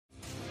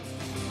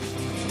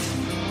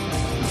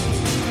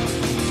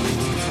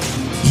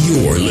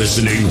You're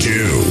listening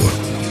to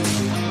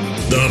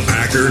the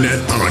Packernet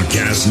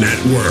Podcast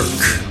Network.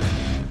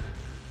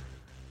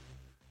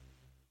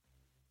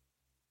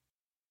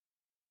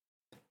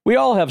 We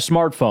all have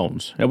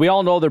smartphones, and we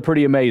all know they're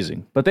pretty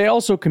amazing, but they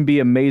also can be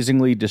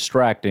amazingly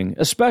distracting,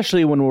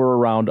 especially when we're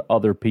around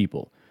other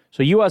people.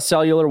 So US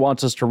Cellular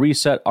wants us to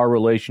reset our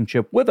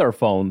relationship with our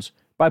phones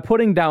by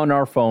putting down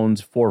our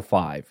phones for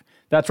 $5.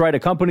 That's right, a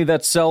company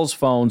that sells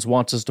phones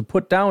wants us to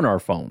put down our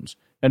phones.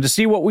 And to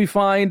see what we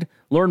find,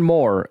 learn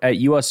more at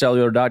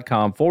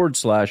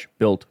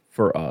uscellular.com/built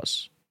for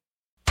us.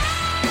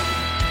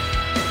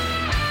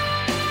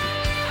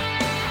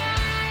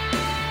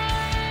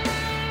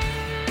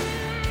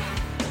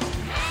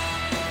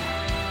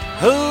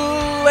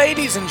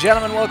 Ladies and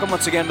gentlemen, welcome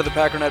once again to the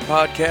Packernet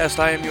Podcast.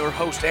 I am your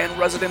host and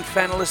resident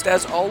fanalist,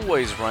 as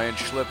always, Ryan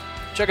Schlip.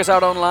 Check us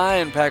out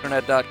online,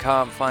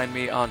 packernet.com. Find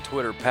me on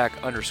Twitter,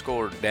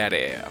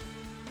 pack_daddy.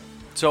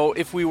 So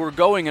if we were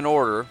going in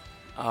order,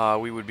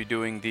 we would be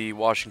doing the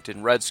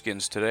Washington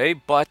Redskins today,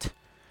 but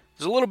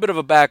there's a little bit of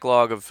a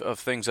backlog of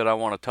things that I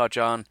want to touch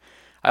on.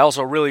 I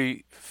also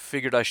really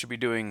figured I should be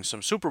doing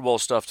some Super Bowl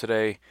stuff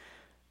today,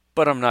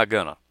 but I'm not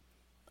gonna.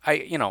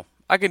 I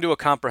can do a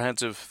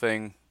comprehensive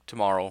thing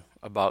tomorrow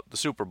about the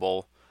Super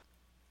Bowl.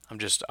 I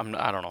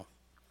don't know.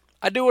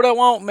 I do what I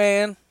want,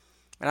 man,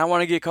 and I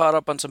want to get caught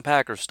up on some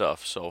Packer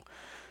stuff, so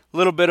a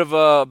little bit of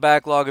a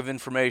backlog of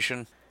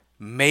information.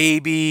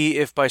 Maybe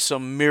if by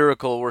some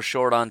miracle we're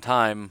short on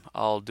time,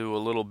 I'll do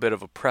a little bit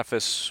of a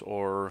preface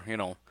or,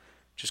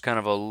 just kind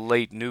of a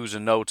late news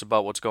and notes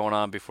about what's going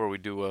on before we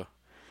do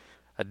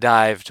a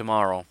dive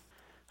tomorrow.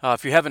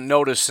 If you haven't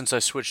noticed, since I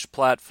switched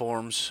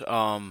platforms,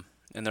 and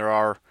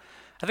I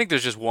think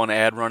there's just one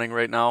ad running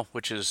right now,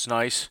 which is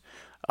nice,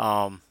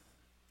 but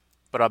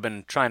I've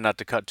been trying not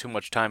to cut too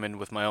much time in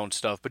with my own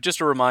stuff. But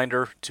just a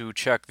reminder to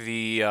check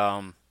the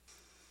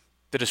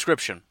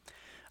description.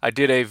 I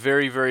did a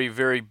very, very,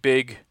 very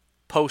big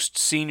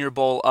post-Senior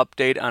Bowl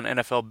update on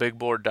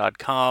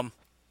NFLBigBoard.com.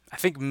 I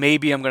think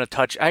maybe I'm going to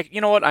touch... I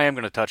am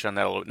going to touch on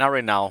that a little. Not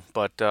right now,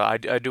 but I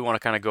do want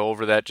to kind of go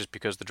over that just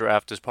because the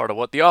draft is part of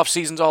what the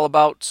offseason's all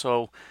about.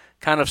 So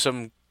kind of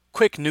some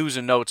quick news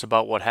and notes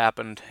about what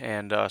happened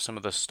and some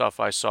of the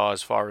stuff I saw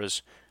as far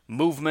as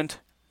movement.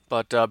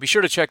 But be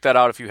sure to check that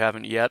out if you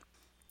haven't yet.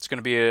 It's going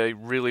to be a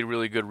really,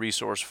 really good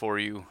resource for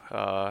you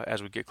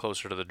as we get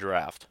closer to the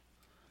draft.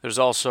 There's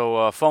also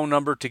a phone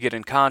number to get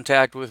in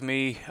contact with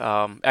me.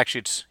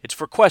 Actually, it's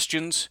for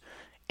questions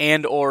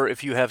and or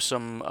if you have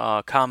some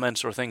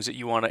comments or things that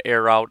you want to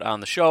air out on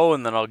the show,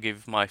 and then I'll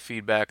give my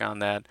feedback on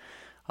that.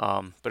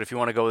 But if you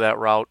want to go that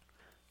route,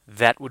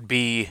 that would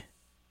be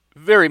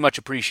very much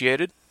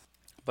appreciated.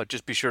 But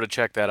just be sure to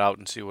check that out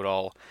and see what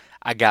all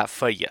I got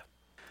for you.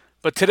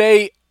 But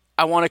today,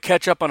 I want to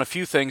catch up on a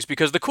few things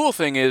because the cool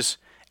thing is,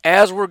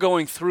 as we're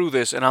going through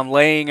this and I'm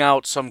laying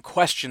out some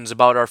questions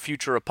about our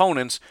future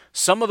opponents,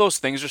 some of those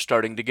things are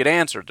starting to get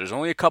answered. There's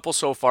only a couple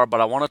so far, but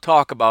I want to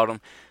talk about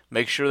them,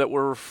 make sure that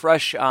we're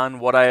fresh on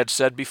what I had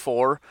said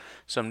before,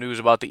 some news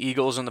about the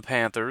Eagles and the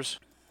Panthers,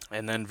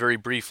 and then very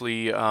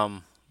briefly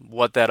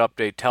what that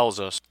update tells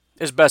us,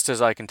 as best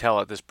as I can tell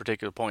at this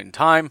particular point in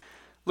time.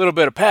 A little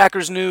bit of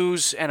Packers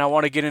news, and I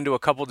want to get into a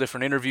couple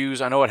different interviews.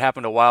 I know it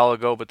happened a while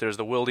ago, but there's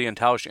the Wilde and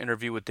Tausch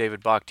interview with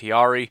David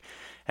Bakhtiari.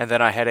 And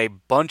then I had a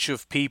bunch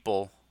of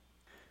people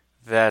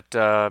that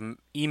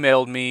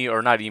emailed me,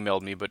 or not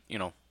emailed me, but,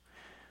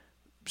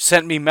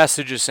 sent me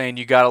messages saying,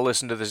 you got to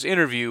listen to this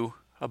interview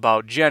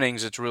about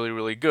Jennings. It's really,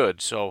 really good.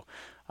 So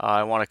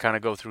I want to kind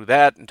of go through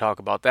that and talk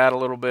about that a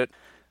little bit.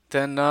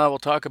 Then we'll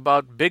talk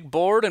about Big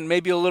Board and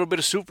maybe a little bit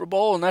of Super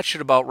Bowl, and that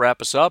should about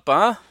wrap us up,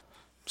 huh?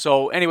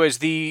 So anyways,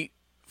 the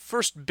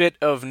first bit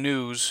of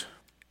news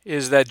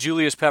is that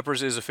Julius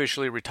Peppers is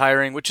officially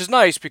retiring, which is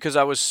nice because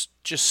I was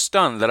just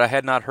stunned that I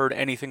had not heard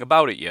anything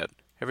about it yet.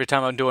 Every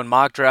time I'm doing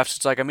mock drafts,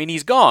 it's like,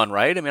 he's gone,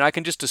 right? I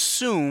can just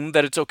assume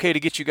that it's okay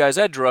to get you guys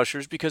edge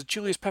rushers because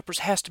Julius Peppers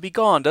has to be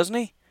gone, doesn't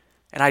he?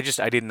 And I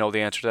didn't know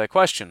the answer to that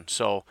question.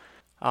 So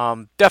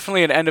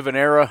definitely an end of an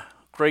era.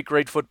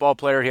 Great football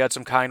player. He had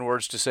some kind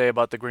words to say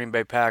about the Green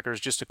Bay Packers.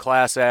 Just a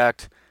class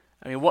act.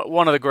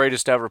 One of the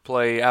greatest to ever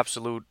play.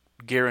 Absolute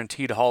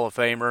guaranteed Hall of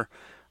Famer.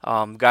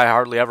 Guy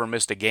hardly ever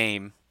missed a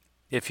game.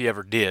 If he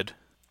ever did.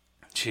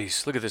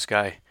 Jeez, look at this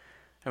guy.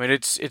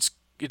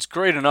 It's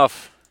great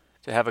enough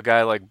to have a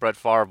guy like Brett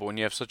Favre, but when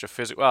you have such a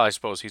physical... Well, I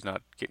suppose he's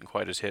not getting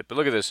quite as hit. But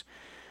look at this.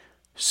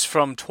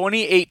 From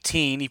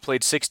 2018, he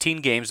played 16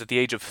 games at the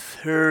age of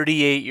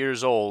 38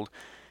 years old,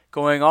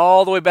 going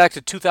all the way back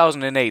to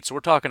 2008. So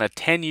we're talking a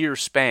 10-year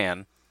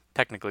span,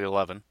 technically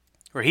 11,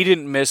 where he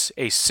didn't miss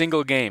a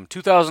single game.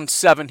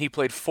 2007, he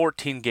played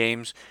 14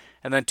 games.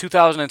 And then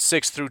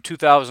 2006 through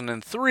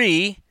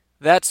 2003...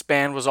 that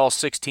span was all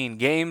 16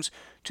 games.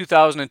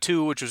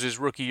 2002, which was his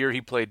rookie year,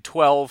 he played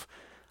 12.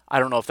 I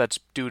don't know if that's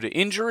due to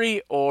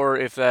injury or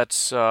if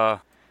that's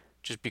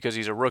just because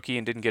he's a rookie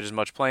and didn't get as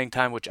much playing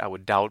time, which I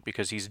would doubt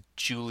because he's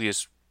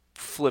Julius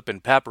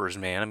flippin' Peppers,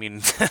 man.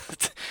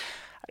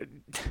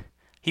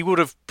 He would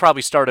have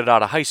probably started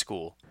out of high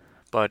school.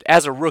 But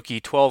as a rookie,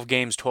 12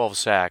 games, 12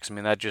 sacks. I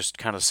mean, that just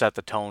kind of set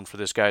the tone for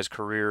this guy's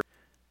career.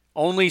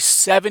 Only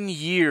 7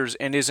 years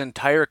in his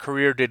entire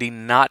career did he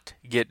not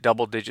get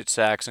double-digit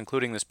sacks,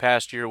 including this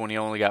past year when he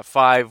only got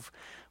 5,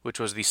 which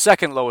was the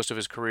second lowest of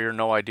his career.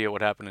 No idea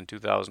what happened in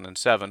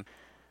 2007.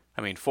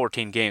 I mean,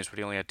 14 games, but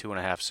he only had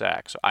 2.5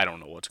 sacks. So I don't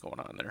know what's going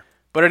on there.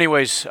 But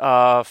anyways,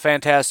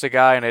 fantastic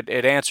guy, and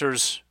it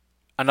answers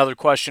another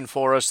question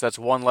for us. That's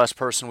one less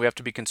person we have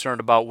to be concerned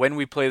about when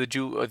we play the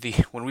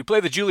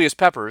Julius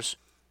Peppers,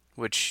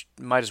 which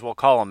might as well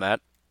call them that.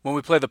 When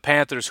we play the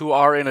Panthers, who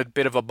are in a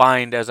bit of a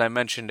bind, as I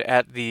mentioned,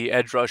 at the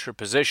edge rusher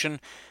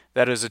position.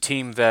 That is a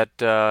team that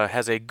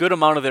has a good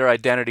amount of their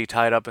identity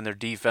tied up in their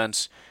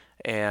defense,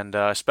 and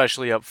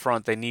especially up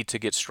front, they need to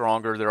get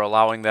stronger. They're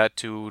allowing that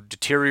to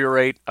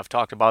deteriorate. I've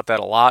talked about that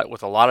a lot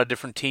with a lot of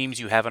different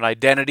teams. You have an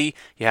identity,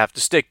 you have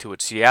to stick to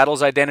it.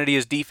 Seattle's identity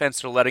is defense,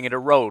 they're letting it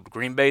erode.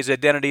 Green Bay's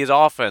identity is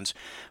offense,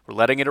 we're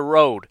letting it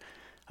erode.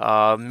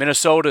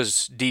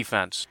 Minnesota's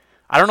defense.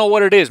 I don't know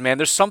what it is, man.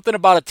 There's something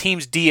about a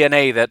team's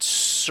DNA that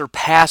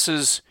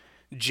surpasses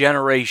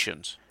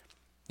generations.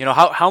 You know,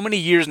 how many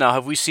years now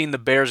have we seen the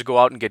Bears go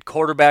out and get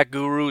quarterback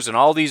gurus and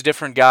all these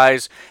different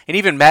guys, and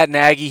even Matt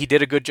Nagy, he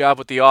did a good job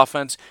with the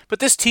offense, but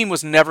this team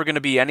was never going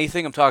to be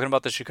anything, I'm talking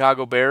about the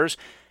Chicago Bears,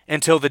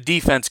 until the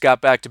defense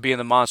got back to being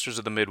the monsters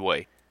of the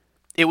Midway.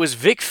 It was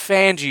Vic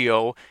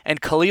Fangio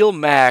and Khalil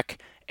Mack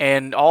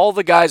and all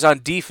the guys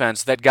on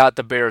defense that got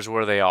the Bears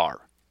where they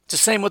are. It's the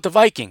same with the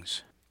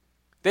Vikings.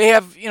 They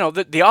have, you know,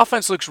 the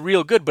offense looks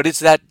real good, but it's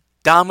that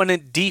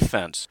dominant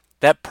defense,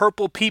 that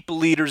purple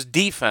people eaters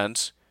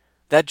defense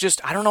that just,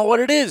 I don't know what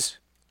it is.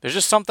 There's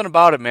just something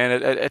about it, man.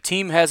 A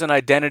team has an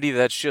identity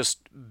that's just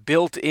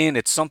built in.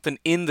 It's something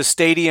in the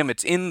stadium.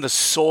 It's in the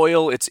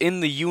soil. It's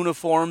in the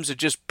uniforms. It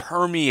just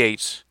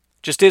permeates.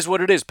 Just is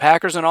what it is.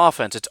 Packers and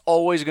offense, it's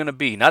always going to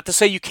be. Not to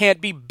say you can't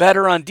be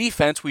better on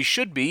defense. We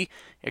should be.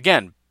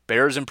 Again,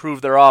 Bears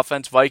improve their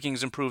offense.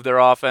 Vikings improve their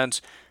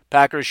offense.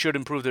 Packers should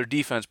improve their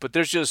defense. But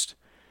there's just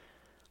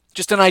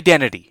an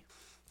identity.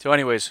 So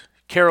anyways,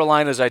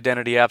 Carolina's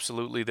identity,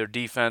 absolutely. Their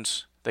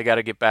defense, they got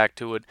to get back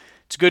to it.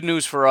 It's good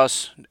news for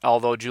us,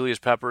 although Julius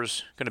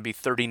Peppers going to be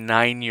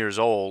 39 years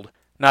old.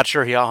 Not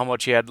sure how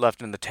much he had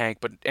left in the tank,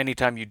 but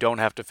anytime you don't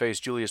have to face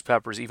Julius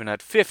Peppers, even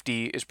at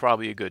 50, is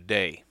probably a good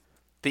day.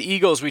 The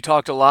Eagles, we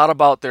talked a lot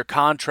about their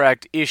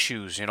contract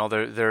issues. You know,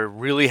 they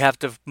really have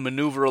to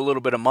maneuver a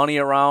little bit of money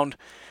around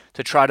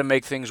to try to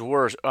make things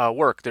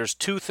work. There's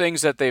 2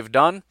 things that they've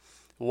done.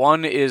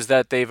 One is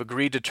that they've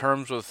agreed to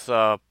terms with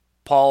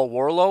Paul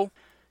Warlow.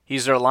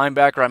 He's their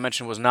linebacker, I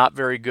mentioned was not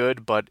very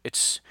good, but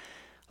it's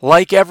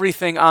like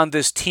everything on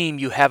this team,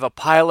 you have a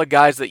pile of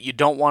guys that you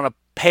don't want to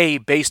pay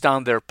based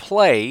on their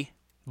play,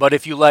 but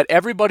if you let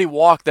everybody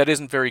walk that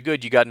isn't very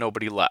good, you got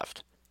nobody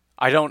left.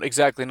 I don't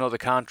exactly know the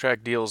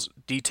contract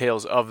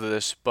details of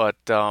this, but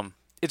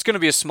it's going to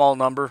be a small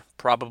number,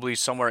 probably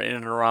somewhere in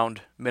and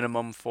around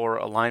minimum for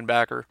a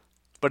linebacker,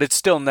 but it's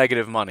still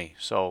negative money.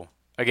 So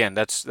again,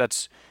 that's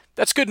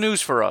good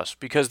news for us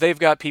because they've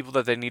got people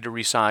that they need to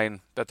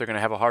re-sign that they're going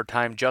to have a hard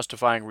time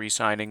justifying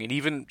re-signing, and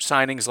even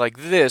signings like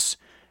this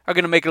are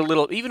going to make it a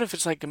little, even if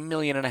it's like $1.5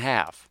 million,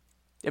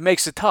 it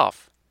makes it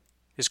tough.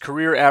 His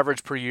career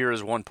average per year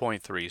is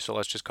 1.3, so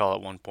let's just call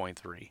it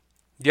 1.3.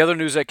 The other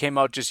news that came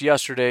out just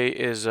yesterday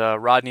is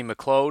Rodney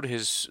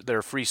McLeod,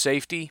 their free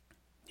safety.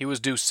 He was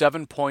due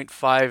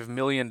 $7.5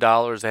 million.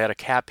 They had a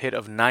cap hit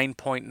of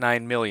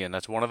 $9.9 million.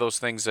 That's one of those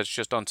things that's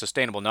just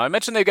unsustainable. Now, I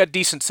mentioned they've got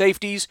decent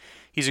safeties.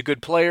 He's a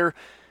good player,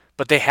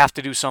 but they have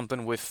to do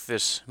something with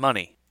this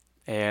money.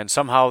 And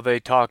somehow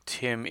they talked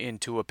him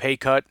into a pay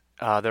cut.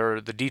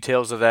 The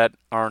details of that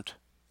aren't,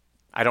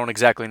 I don't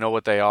exactly know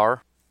what they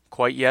are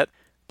quite yet.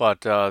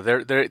 But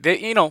they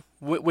you know,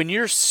 when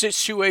your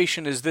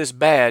situation is this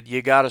bad,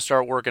 you got to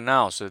start working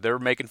now. So they're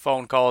making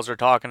phone calls, they're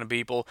talking to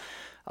people.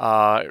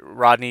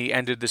 Rodney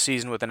ended the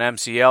season with an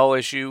MCL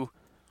issue,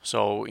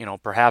 so you know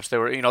perhaps they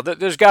were, you know,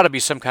 there's got to be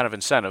some kind of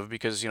incentive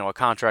because you know a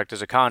contract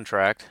is a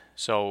contract.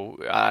 So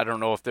I don't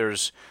know if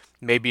there's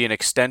maybe an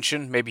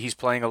extension, maybe he's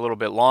playing a little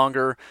bit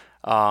longer,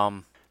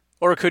 or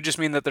it could just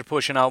mean that they're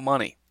pushing out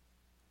money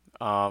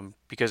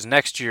because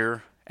next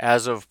year,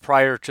 as of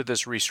prior to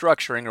this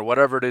restructuring or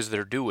whatever it is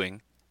they're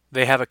doing,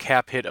 they have a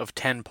cap hit of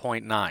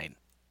 10.9.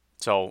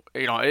 So,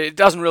 you know, it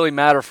doesn't really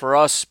matter for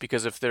us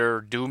because if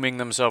they're dooming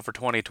themselves for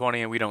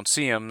 2020 and we don't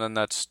see them, then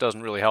that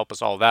doesn't really help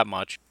us all that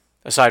much.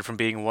 Aside from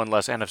being one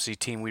less NFC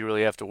team we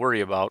really have to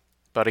worry about.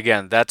 But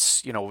again,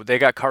 that's, you know, they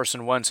got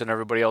Carson Wentz and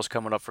everybody else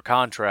coming up for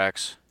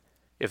contracts.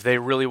 If they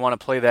really want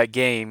to play that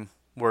game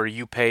where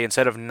you pay,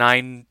 instead of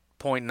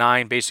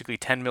 9.9, basically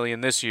 $10 million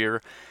this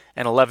year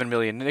and $11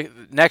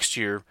 million next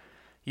year,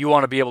 you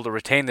want to be able to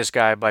retain this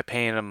guy by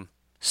paying him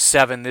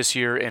 $7 this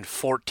year and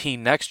 $14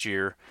 next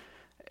year.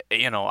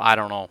 You know, I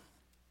don't know.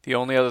 The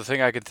only other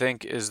thing I could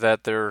think is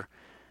that they're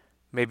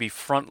maybe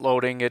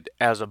front-loading it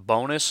as a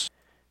bonus,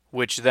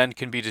 which then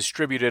can be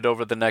distributed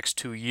over the next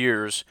 2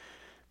 years.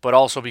 But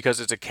also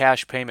because it's a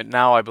cash payment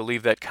now, I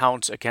believe that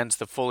counts against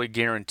the fully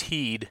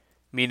guaranteed,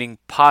 meaning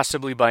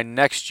possibly by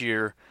next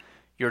year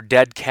your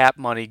dead cap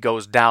money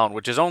goes down,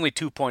 which is only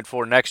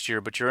 2.4 next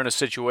year, but you're in a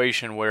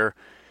situation where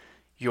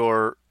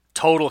your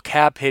total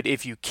cap hit,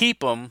 if you keep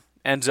them,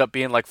 ends up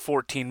being like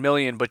 14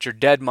 million, but your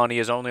dead money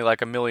is only like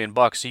 $1 million,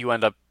 so you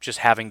end up just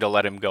having to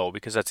let him go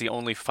because that's the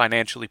only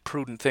financially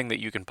prudent thing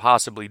that you can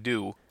possibly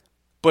do.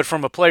 But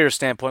from a player's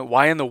standpoint,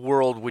 why in the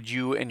world would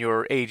you and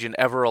your agent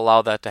ever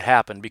allow that to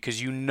happen?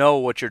 Because you know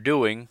what you're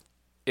doing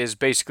is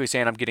basically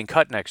saying I'm getting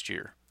cut next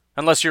year.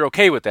 Unless you're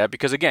okay with that,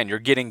 because again, you're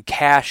getting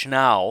cash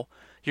now,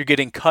 you're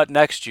getting cut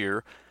next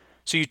year,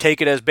 so you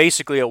take it as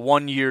basically a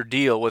 1-year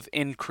deal with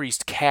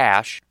increased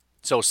cash.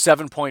 So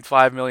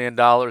 $7.5 million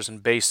in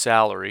base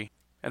salary,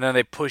 and then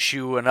they push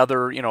you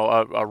another,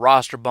 a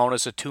roster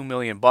bonus of $2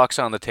 million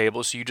on the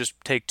table. So you just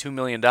take $2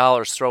 million,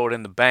 throw it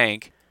in the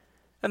bank,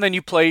 and then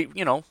you play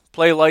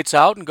lights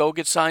out and go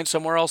get signed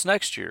somewhere else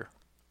next year.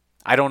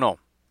 I don't know.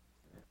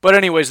 But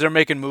anyways, they're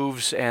making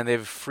moves, and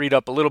they've freed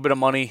up a little bit of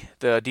money.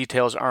 The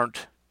details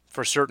aren't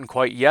for certain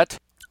quite yet,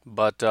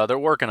 but they're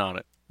working on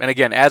it. And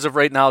again, as of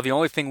right now, the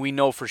only thing we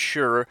know for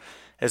sure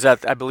is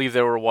that I believe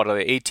they were,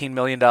 $18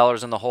 million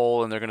in the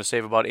hole, and they're going to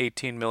save about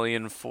 $18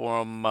 million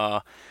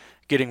from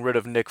getting rid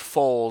of Nick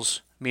Foles,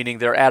 meaning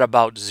they're at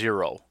about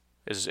zero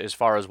as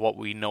far as what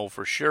we know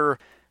for sure.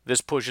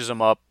 This pushes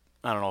them up,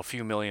 a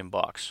few million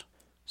bucks.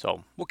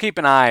 So we'll keep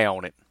an eye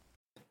on it.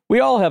 We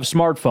all have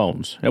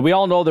smartphones, and we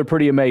all know they're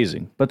pretty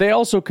amazing, but they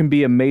also can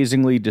be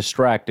amazingly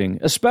distracting,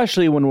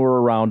 especially when we're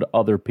around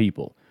other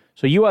people.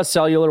 So US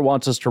Cellular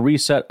wants us to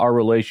reset our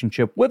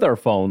relationship with our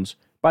phones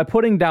by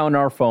putting down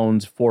our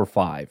phones for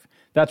 $5.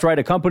 That's right,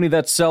 a company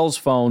that sells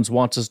phones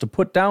wants us to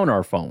put down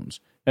our phones.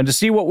 And to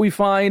see what we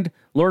find,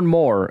 learn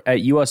more at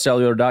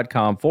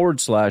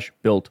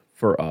uscellular.com/built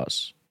for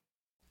us.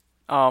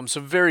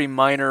 Some very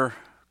minor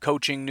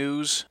coaching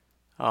news.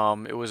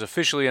 It was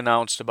officially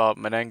announced about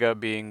Menenga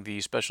being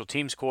the special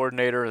teams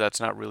coordinator. That's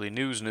not really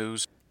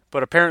news.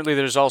 But apparently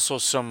there's also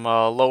some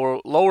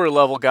lower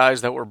level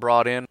guys that were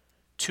brought in.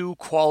 2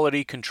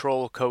 quality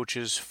control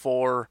coaches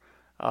for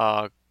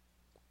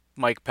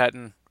Mike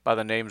Pettin by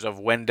the names of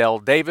Wendell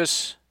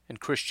Davis and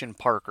Christian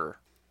Parker.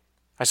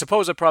 I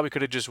suppose I probably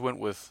could have just went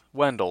with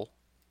Wendell,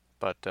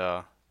 but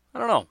I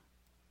don't know.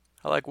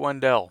 I like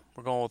Wendell.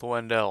 We're going with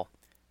Wendell.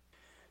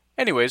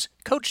 Anyways,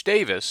 Coach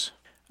Davis,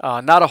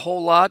 not a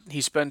whole lot.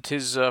 He spent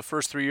his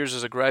first 3 years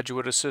as a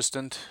graduate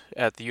assistant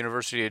at the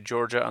University of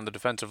Georgia on the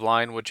defensive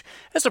line, which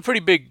is a pretty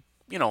big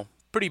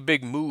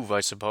move,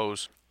 I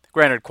suppose.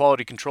 Granted,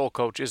 quality control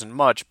coach isn't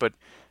much, but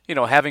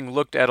having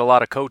looked at a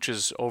lot of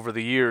coaches over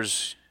the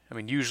years,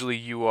 usually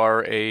you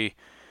are a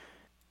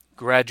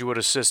graduate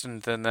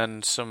assistant and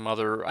then some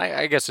other,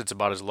 I guess it's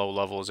about as low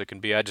level as it can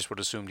be. I just would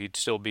assume he'd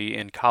still be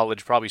in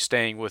college, probably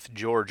staying with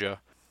Georgia.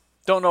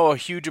 Don't know a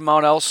huge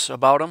amount else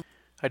about him.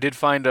 I did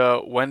find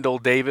Wendell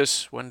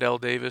Davis.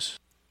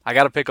 I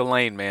got to pick a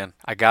lane, man.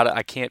 I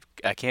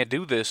can't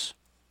do this.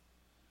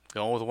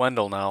 Going with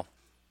Wendell now.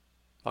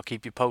 I'll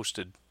keep you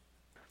posted.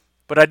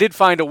 But I did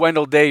find a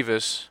Wendell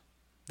Davis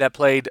that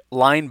played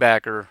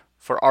linebacker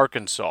for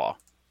Arkansas.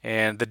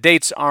 And the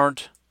dates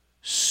aren't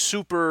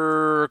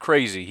super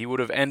crazy. He would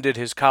have ended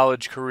his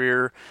college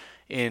career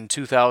in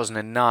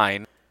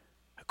 2009.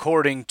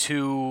 According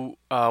to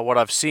what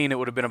I've seen, it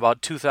would have been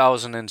about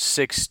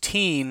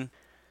 2016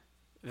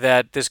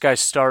 that this guy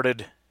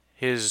started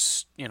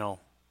his,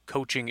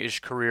 coaching-ish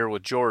career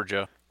with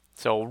Georgia.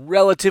 So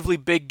relatively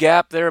big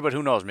gap there, but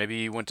who knows? Maybe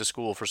he went to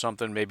school for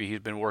something. Maybe he's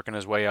been working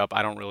his way up.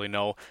 I don't really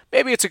know.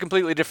 Maybe it's a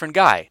completely different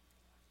guy.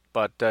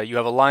 But you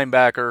have a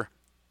linebacker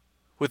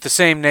with the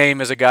same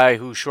name as a guy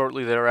who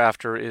shortly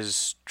thereafter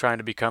is trying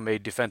to become a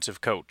defensive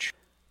coach.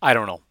 I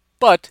don't know.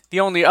 But the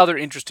only other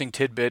interesting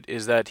tidbit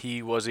is that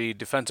he was a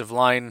defensive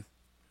line,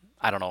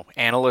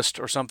 analyst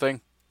or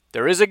something.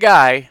 There is a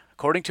guy,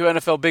 according to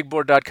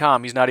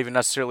NFLBigBoard.com, he's not even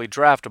necessarily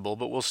draftable,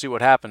 but we'll see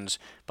what happens,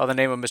 by the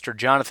name of Mr.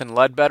 Jonathan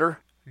Ledbetter,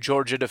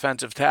 Georgia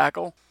defensive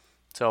tackle.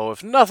 So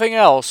if nothing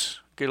else,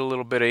 get a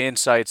little bit of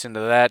insights into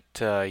that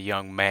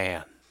young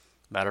man.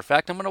 Matter of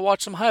fact, I'm going to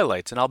watch some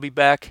highlights, and I'll be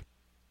back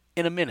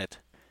in a minute.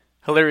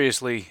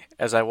 Hilariously,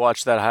 as I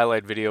watched that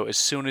highlight video, as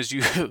soon as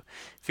if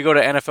you go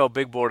to NFL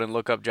Big Board and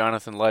look up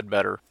Jonathan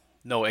Ledbetter,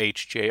 no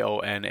H,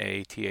 Jonathan,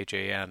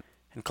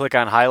 and click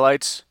on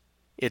highlights,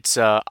 it's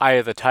Eye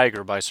of the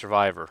Tiger by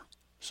Survivor.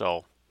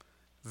 So,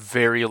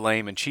 very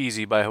lame and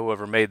cheesy by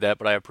whoever made that,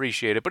 but I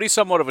appreciate it. But he's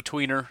somewhat of a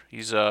tweener.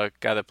 He's a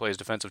guy that plays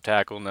defensive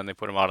tackle, and then they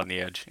put him out on the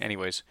edge.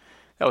 Anyways,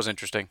 that was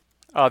interesting.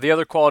 The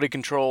other quality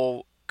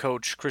control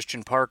coach,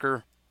 Christian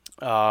Parker,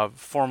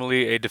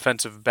 formerly a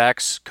defensive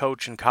backs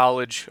coach in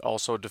college,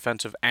 also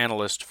defensive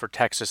analyst for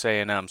Texas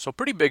A&M. So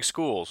pretty big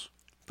schools,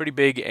 pretty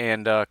big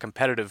and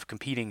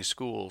competing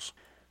schools.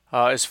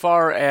 As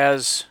far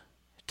as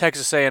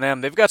Texas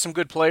A&M, they've got some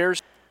good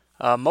players,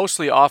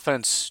 mostly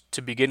offense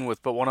to begin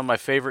with, but one of my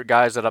favorite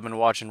guys that I've been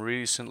watching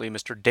recently,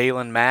 Mr.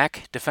 Dalen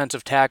Mack,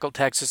 defensive tackle,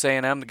 Texas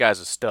A&M. The guy's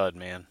a stud,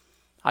 man.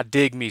 I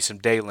dig me some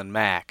Dalen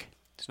Mack.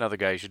 It's another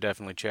guy you should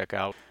definitely check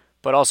out.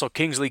 But also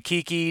Kingsley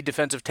Keke,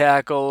 defensive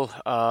tackle,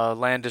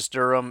 Landis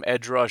Durham,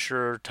 edge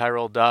rusher,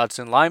 Tyrell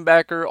Dodson,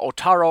 linebacker,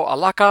 Otaro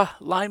Alaka,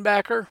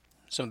 linebacker.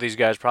 Some of these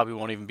guys probably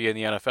won't even be in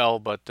the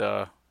NFL, but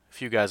a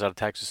few guys out of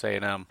Texas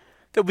A&M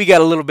that we got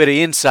a little bit of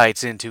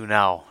insights into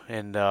now.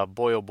 And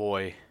boy, oh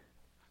boy,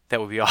 that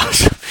would be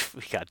awesome if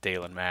we got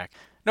Dalen Mack.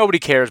 Nobody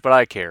cares, but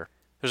I care.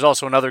 There's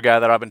also another guy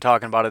that I've been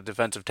talking about at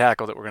defensive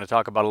tackle that we're going to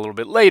talk about a little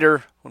bit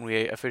later when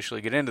we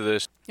officially get into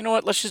this. You know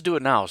what? Let's just do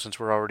it now since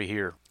we're already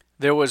here.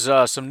 There was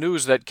some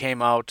news that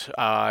came out,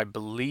 I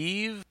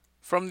believe,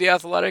 from The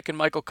Athletic and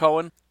Michael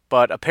Cohen.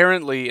 But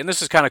apparently, and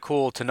this is kind of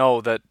cool to know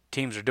that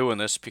teams are doing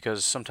this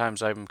because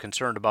sometimes I'm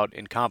concerned about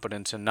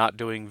incompetence and not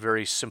doing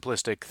very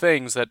simplistic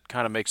things that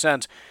kind of make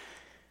sense.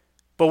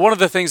 But one of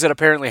the things that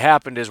apparently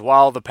happened is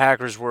while the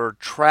Packers were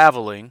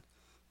traveling,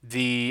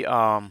 the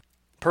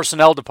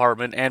personnel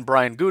department and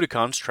Brian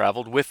Gutekunst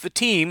traveled with the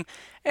team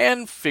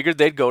and figured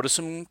they'd go to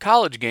some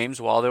college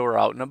games while they were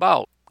out and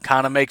about.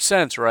 Kind of makes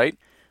sense, right?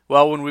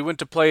 Well, when we went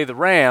to play the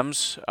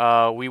Rams,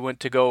 they went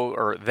to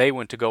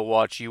go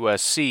watch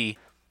USC.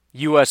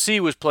 USC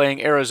was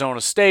playing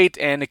Arizona State,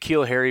 and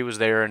N'Keal Harry was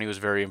there, and he was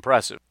very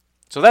impressive.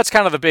 So that's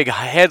kind of the big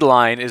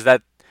headline, is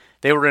that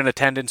they were in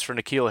attendance for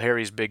N'Keal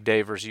Harry's big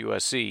day versus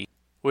USC,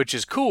 which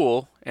is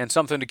cool and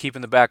something to keep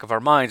in the back of our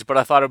minds. But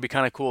I thought it would be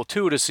kind of cool,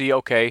 too, to see,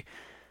 okay,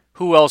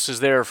 who else is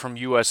there from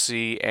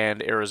USC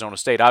and Arizona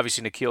State?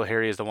 Obviously, N'Keal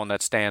Harry is the one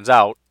that stands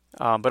out.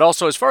 But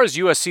also, as far as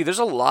USC, there's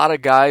a lot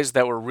of guys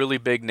that were really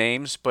big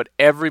names, but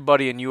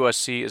everybody in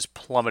USC is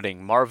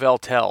plummeting. Marvell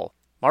Tell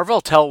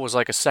was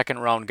like a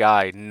second-round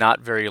guy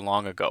not very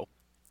long ago.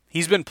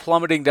 He's been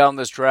plummeting down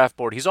this draft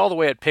board. He's all the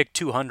way at pick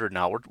 200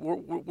 now.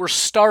 We're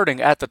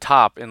starting at the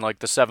top in like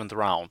the 7th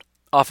round.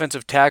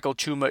 Offensive tackle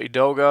Chuma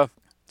Edoga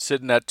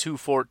sitting at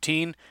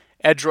 214.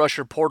 Edge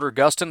rusher Porter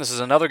Gustin. This is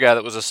another guy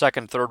that was a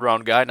second,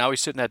 third-round guy. Now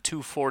he's sitting at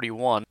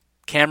 241.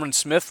 Cameron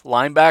Smith,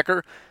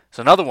 linebacker. It's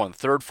another one,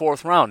 third,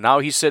 fourth round. Now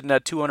he's sitting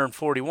at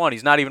 241.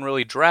 He's not even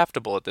really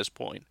draftable at this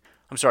point.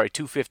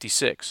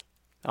 256.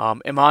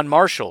 Iman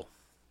Marshall.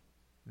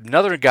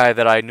 Another guy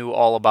that I knew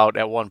all about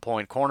at one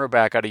point,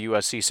 cornerback out of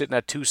USC, sitting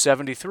at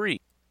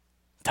 273.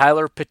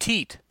 Tyler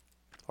Pettit,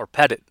 or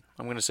Pettit.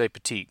 I'm going to say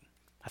Pettit.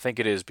 I think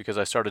it is because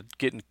I started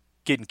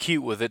getting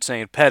cute with it,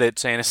 saying Pettit,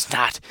 saying it's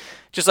not.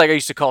 Just like I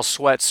used to call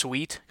Sweat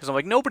Sweet, because I'm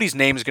like, nobody's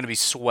name is going to be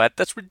Sweat.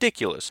 That's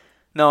ridiculous.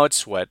 No, it's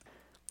Sweat,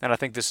 and I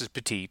think this is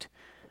Pettit.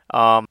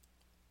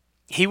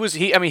 He was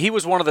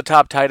one of the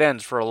top tight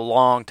ends for a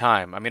long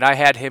time. I mean, I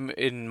had him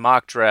in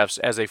mock drafts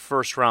as a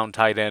first-round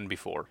tight end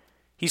before.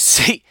 He's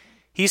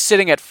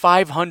sitting at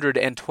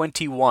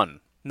 521,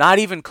 not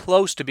even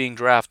close to being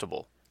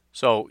draftable.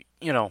 So,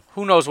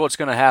 who knows what's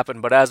going to happen,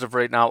 but as of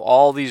right now,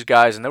 all these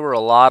guys, and there were a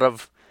lot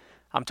of,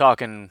 I'm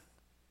talking,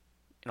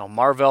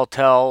 Marvell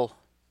Tell,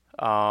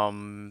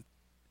 Tyler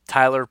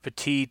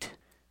Pettit,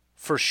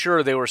 for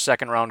sure they were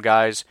second-round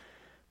guys.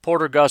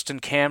 Porter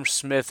Gustin, Cam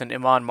Smith, and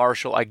Iman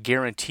Marshall, I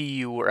guarantee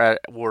you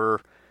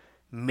were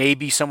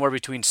maybe somewhere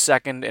between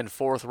second and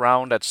fourth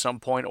round at some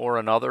point or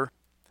another.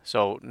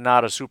 So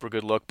not a super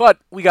good look, but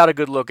we got a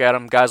good look at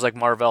them. Guys like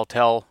Marvell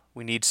Tell,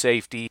 we need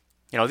safety.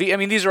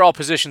 These are all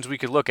positions we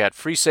could look at.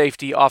 Free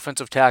safety,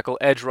 offensive tackle,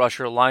 edge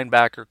rusher,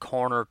 linebacker,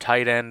 corner,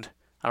 tight end.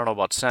 I don't know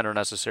about center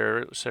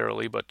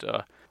necessarily,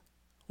 but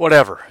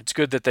whatever. It's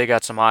good that they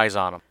got some eyes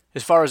on them.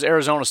 As far as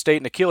Arizona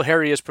State, N'Keal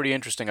Harry is pretty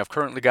interesting. I've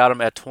currently got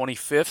him at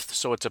 25th,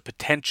 so it's a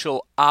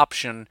potential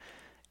option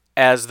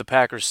as the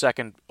Packers'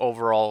 second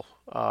overall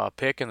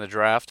pick in the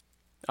draft.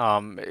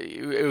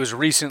 It was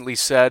recently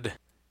said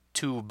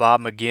to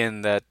Bob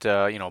McGinn that,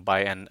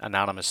 by an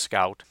anonymous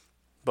scout.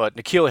 But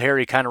N'Keal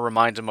Harry kind of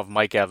reminds him of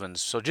Mike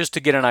Evans. So just to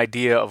get an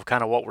idea of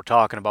kind of what we're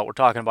talking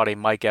about a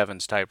Mike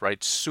Evans type,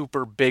 right?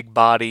 Super big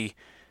body,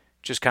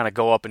 just kind of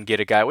go up and get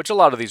a guy, which a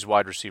lot of these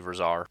wide receivers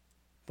are.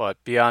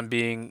 But beyond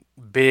being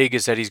big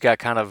is that he's got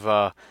kind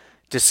of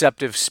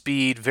deceptive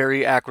speed,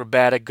 very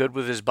acrobatic, good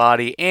with his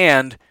body,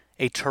 and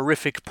a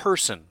terrific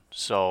person.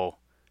 So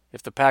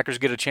if the Packers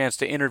get a chance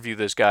to interview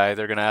this guy,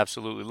 they're going to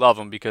absolutely love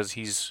him because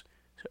he's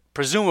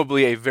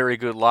presumably a very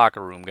good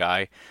locker room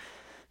guy.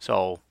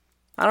 So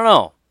I don't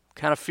know.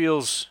 Kind of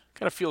feels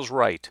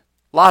right.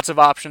 Lots of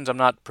options. I'm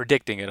not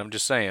predicting it. I'm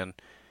just saying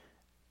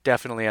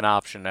definitely an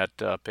option at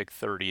pick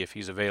 30 if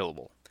he's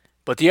available.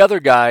 But the other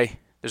guy,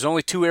 there's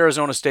only 2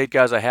 Arizona State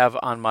guys I have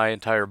on my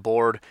entire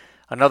board.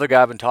 Another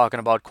guy I've been talking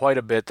about quite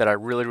a bit that I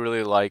really,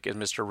 really like is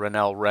Mr.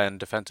 Renell Wren,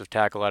 defensive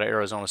tackle out of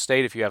Arizona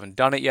State. If you haven't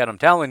done it yet, I'm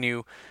telling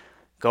you,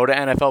 go to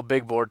NFL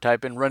Big Board,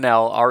 type in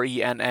Renell,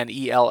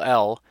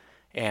 Rennell,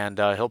 and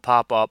he'll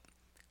pop up.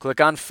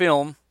 Click on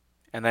film,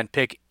 and then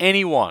pick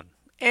anyone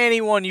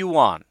you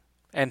want,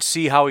 and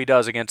see how he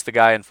does against the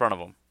guy in front of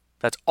him.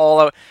 That's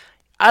all.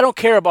 I don't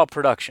care about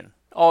production.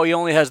 Oh, he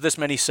only has this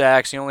many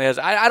sacks.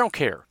 I don't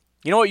care.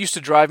 You know what used to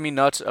drive me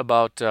nuts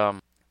about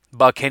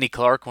Kenny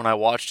Clark when I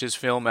watched his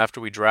film after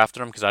we drafted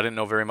him, because I didn't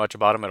know very much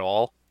about him at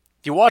all?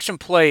 You watch him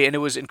play, and it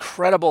was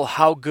incredible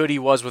how good he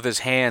was with his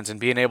hands and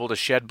being able to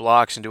shed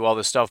blocks and do all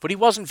this stuff, but he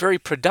wasn't very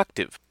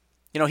productive.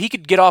 He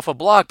could get off a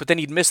block, but then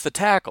he'd miss the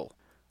tackle.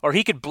 Or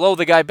he could blow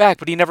the guy back,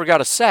 but he never got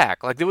a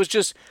sack. Like, there was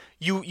just,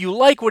 you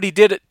like what he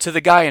did to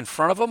the guy in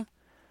front of him,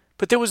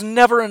 but there was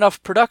never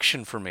enough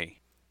production for me.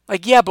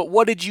 Like, yeah, but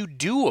what did you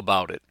do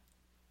about it?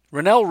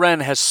 Renell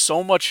Wren has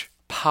so much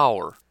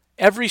power.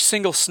 Every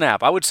single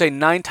snap, I would say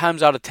 9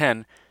 times out of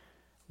 10,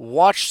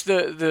 watch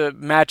the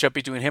matchup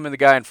between him and the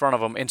guy in front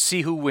of him and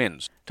see who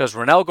wins. Does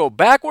Renell go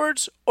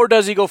backwards or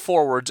does he go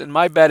forwards? And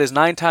my bet is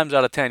 9 times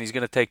out of 10 he's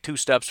going to take 2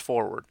 steps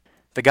forward.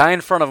 The guy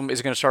in front of him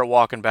is going to start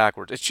walking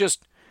backwards. It's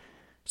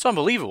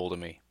unbelievable to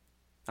me.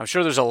 I'm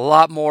sure there's a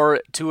lot more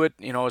to it,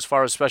 as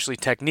far as especially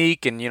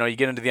technique and, you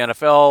get into the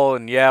NFL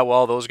and, yeah,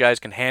 well, those guys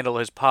can handle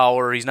his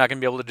power. He's not going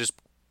to be able to just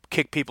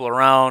kick people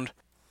around.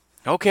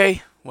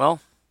 Okay,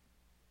 well,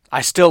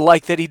 I still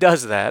like that he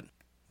does that.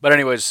 But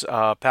anyways,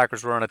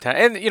 Packers were on a 10.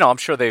 And, I'm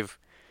sure they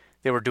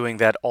were doing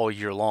that all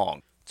year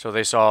long. So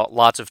they saw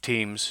lots of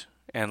teams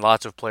and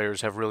lots of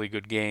players have really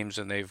good games,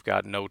 and they've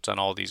got notes on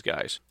all these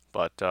guys.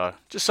 But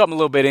just something a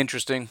little bit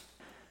interesting.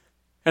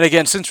 And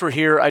again, since we're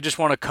here, I just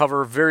want to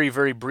cover very,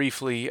 very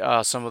briefly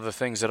some of the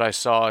things that I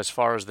saw as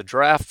far as the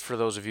draft for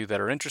those of you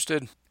that are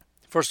interested.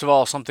 First of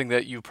all, something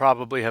that you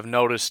probably have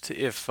noticed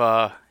if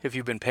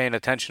you've been paying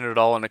attention at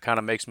all, and it kind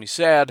of makes me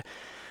sad,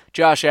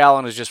 Josh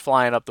Allen is just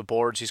flying up the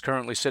boards. He's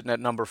currently sitting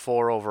at number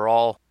 4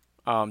 overall,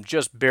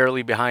 just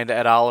barely behind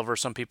Ed Oliver.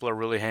 Some people are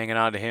really hanging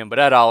on to him, but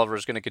Ed Oliver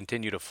is going to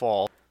continue to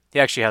fall. He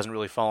actually hasn't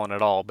really fallen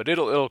at all, but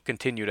it'll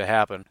continue to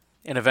happen.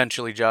 And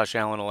eventually Josh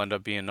Allen will end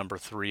up being number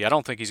 3. I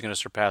don't think he's going to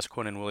surpass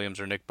Quinnen Williams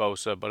or Nick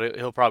Bosa, but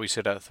he'll probably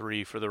sit at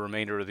 3 for the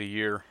remainder of the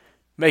year,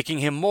 making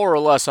him more or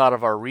less out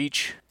of our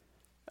reach.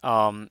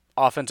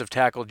 Offensive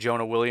tackle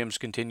Jonah Williams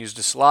continues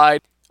to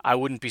slide. I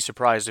wouldn't be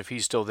surprised if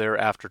he's still there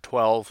after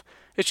 12.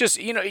 It's just,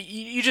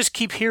 you just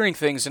keep hearing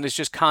things, and it's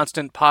just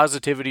constant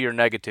positivity or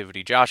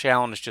negativity. Josh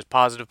Allen is just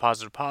positive,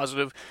 positive,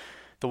 positive.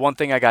 The one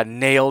thing I got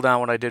nailed on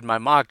when I did my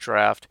mock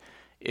draft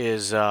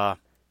is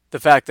the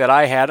fact that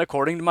I had,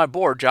 according to my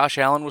board, Josh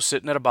Allen was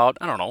sitting at about,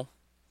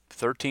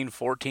 13,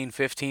 14,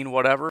 15,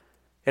 whatever.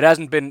 It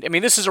hasn't been,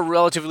 this is a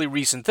relatively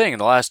recent thing. In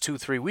the last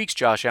 2-3 weeks,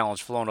 Josh Allen's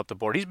flown up the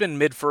board. He's been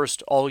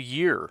mid-first all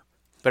year.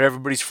 But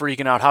everybody's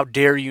freaking out. How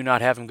dare you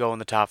not have him go in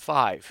the top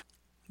 5?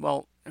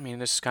 Well,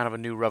 this is kind of a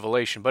new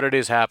revelation, but it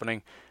is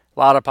happening. A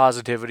lot of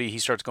positivity. He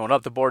starts going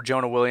up the board.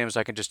 Jonah Williams,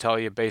 I can just tell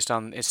you, based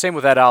on... Same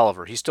with Ed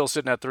Oliver. He's still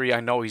sitting at 3.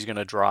 I know he's going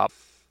to drop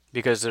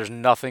because there's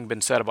nothing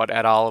been said about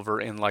Ed Oliver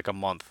in like a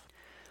month.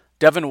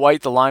 Devin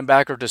White, the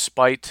linebacker,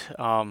 despite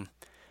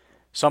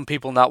some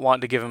people not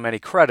wanting to give him any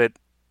credit,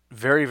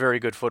 very, very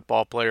good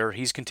football player.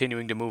 He's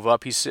continuing to move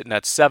up. He's sitting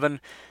at 7.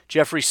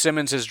 Jeffrey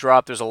Simmons has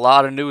dropped. There's a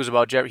lot of news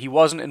about Jeffrey. He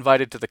wasn't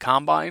invited to the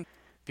Combine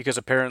because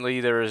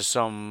apparently there is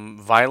some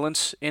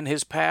violence in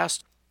his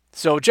past.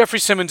 So Jeffrey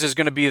Simmons is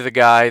going to be the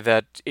guy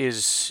that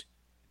is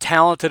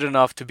talented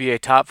enough to be a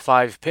top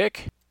 5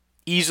 pick,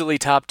 easily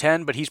top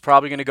 10, but he's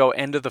probably going to go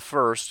end of the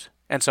first,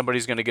 and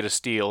somebody's going to get a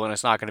steal, and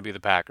it's not going to be the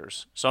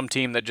Packers. Some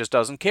team that just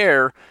doesn't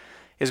care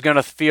is going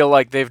to feel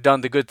like they've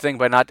done the good thing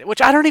by not...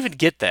 Which I don't even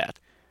get that.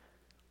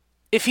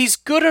 If he's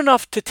good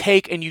enough to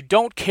take and you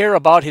don't care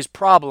about his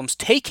problems,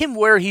 take him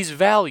where he's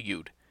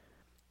valued.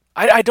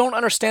 I don't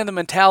understand the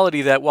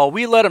mentality that, well,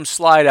 we let him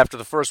slide after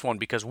the first one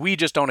because we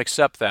just don't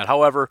accept that.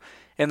 However,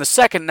 in the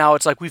second now,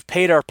 it's like we've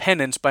paid our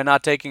penance by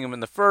not taking him in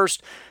the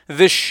first.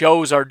 This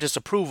shows our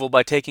disapproval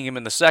by taking him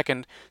in the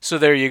second, so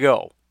there you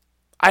go.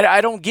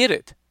 I don't get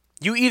it.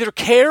 You either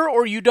care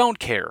or you don't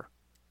care.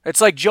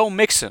 It's like Joe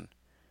Mixon.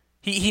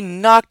 He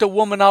knocked a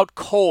woman out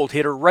cold,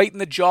 hit her right in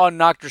the jaw and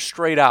knocked her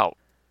straight out.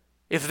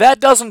 If that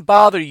doesn't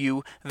bother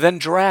you, then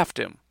draft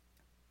him.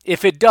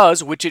 If it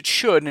does, which it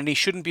should, and he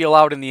shouldn't be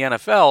allowed in the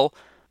NFL,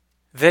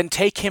 then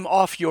take him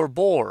off your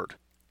board.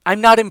 I'm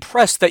not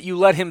impressed that you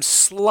let him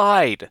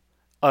slide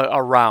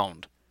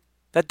around.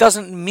 That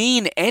doesn't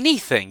mean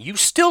anything. You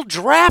still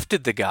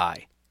drafted the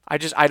guy.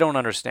 I don't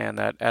understand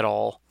that at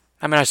all.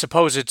 I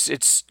suppose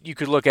it's you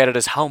could look at it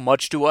as how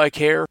much do I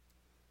care?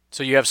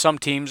 So you have some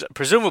teams,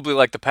 presumably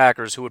like the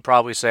Packers, who would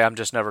probably say, I'm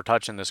just never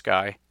touching this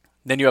guy.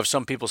 Then you have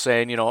some people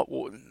saying,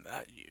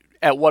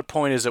 at what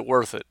point is it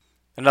worth it?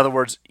 In other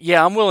words,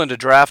 yeah, I'm willing to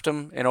draft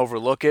him and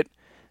overlook it,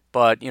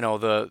 but,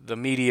 the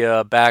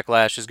media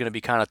backlash is going to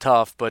be kind of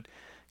tough, but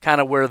kind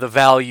of where the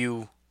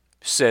value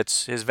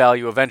sits, his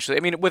value eventually.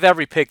 With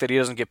every pick that he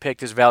doesn't get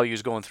picked, his value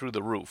is going through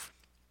the roof.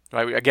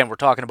 Right? Again, we're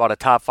talking about a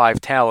top 5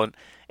 talent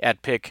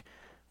at pick,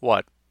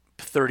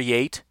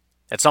 38?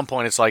 At some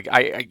point, it's like,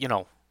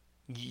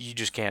 you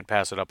just can't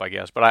pass it up, I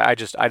guess. But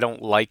I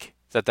don't like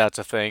that that's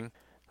a thing.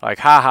 Like,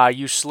 haha,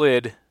 you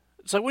slid.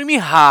 It's like, what do you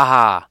mean,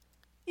 haha?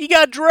 He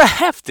got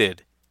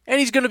drafted, and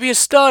he's going to be a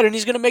stud, and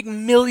he's going to make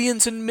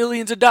millions and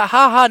millions of dollars.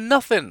 Ha-ha,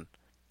 nothing.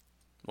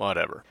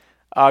 Whatever.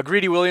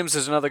 Greedy Williams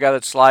is another guy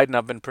that's sliding.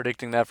 I've been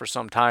predicting that for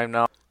some time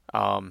now.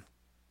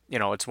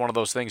 It's one of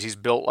those things. He's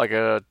built like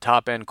a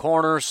top-end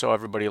corner, so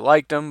everybody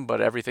liked him, but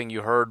everything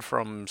you heard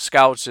from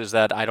scouts is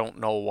that I don't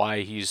know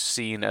why he's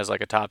seen as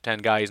like a top 10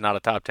 guy. He's not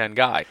a top 10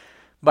 guy.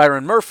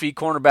 Byron Murphy,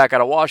 cornerback out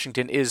of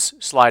Washington, is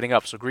sliding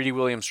up. So Greedy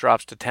Williams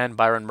drops to 10.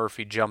 Byron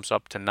Murphy jumps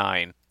up to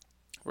 9.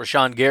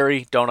 Rashawn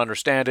Gary, don't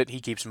understand it.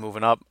 He keeps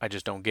moving up. I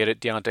just don't get it.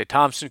 Deontay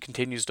Thompson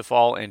continues to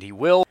fall, and he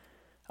will.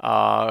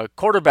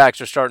 Quarterbacks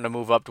are starting to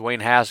move up.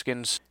 Dwayne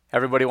Haskins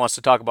Everybody wants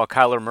to talk about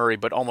Kyler Murray,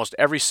 but almost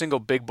every single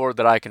big board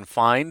that I can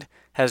find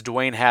has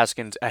Dwayne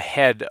Haskins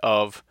ahead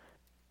of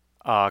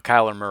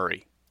Kyler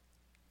Murray.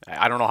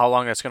 I don't know how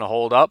long that's going to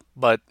hold up,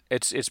 but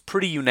it's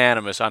pretty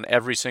unanimous on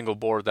every single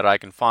board that I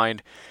can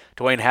find.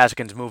 Dwayne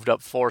Haskins moved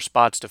up 4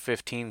 spots to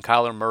 15.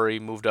 Kyler Murray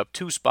moved up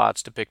 2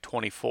 spots to pick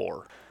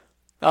 24.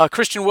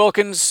 Christian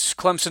Wilkins,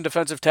 Clemson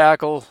defensive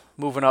tackle,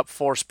 moving up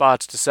 4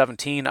 spots to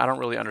 17. I don't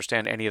really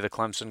understand any of the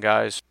Clemson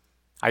guys.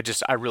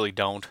 I really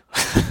don't.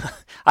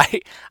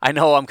 I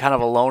know I'm kind of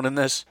alone in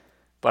this,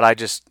 but I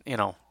just,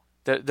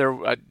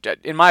 they're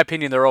in my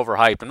opinion, they're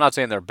overhyped. I'm not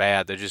saying they're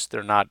bad.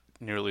 They're not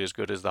nearly as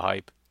good as the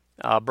hype.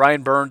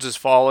 Brian Burns is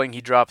falling.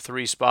 He dropped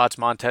 3 spots.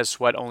 Montez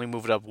Sweat only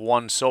moved up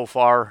 1 so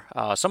far.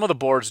 Some of the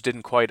boards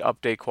didn't quite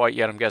update quite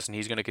yet. I'm guessing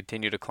he's going to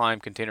continue to climb,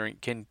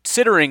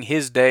 considering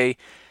his day.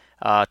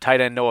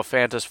 Tight end Noah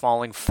Fant is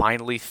falling.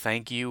 Finally,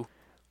 thank you,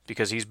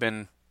 because he's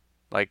been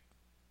like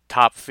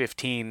top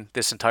 15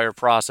 this entire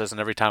process, and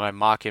every time I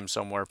mock him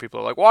somewhere, people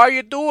are like, why are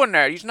you doing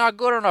that? He's not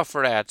good enough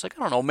for that. It's like,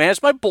 I don't know, man.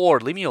 It's my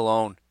board. Leave me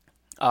alone.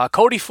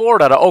 Cody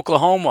Ford out of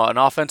Oklahoma, an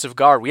offensive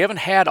guard. We haven't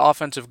had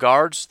offensive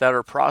guards that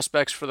are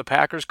prospects for the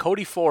Packers.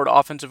 Cody Ford,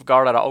 offensive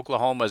guard out of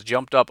Oklahoma, has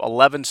jumped up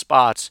 11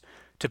 spots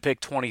to pick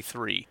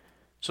 23.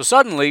 So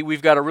suddenly,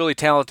 we've got a really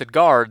talented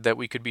guard that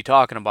we could be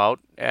talking about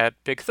at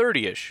pick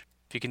 30-ish.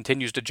 If he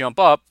continues to jump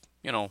up,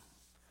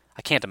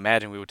 I can't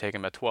imagine we would take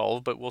him at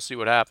 12, but we'll see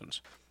what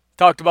happens.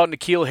 Talked about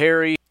N'Keal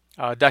Harry,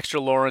 Dexter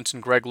Lawrence,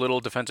 and Greg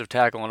Little, defensive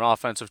tackle and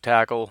offensive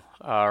tackle,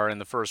 are in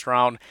the first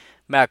round.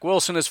 Mack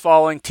Wilson is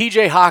falling.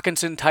 TJ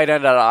Hawkinson, tight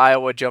end out of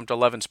Iowa, jumped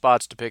 11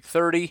 spots to pick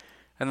 30.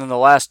 And then the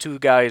last 2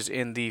 guys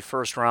in the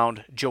first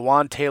round,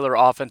 Jawan Taylor,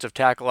 offensive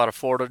tackle out of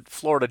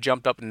Florida,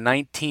 jumped up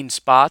 19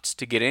 spots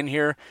to get in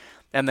here.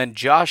 And then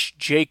Josh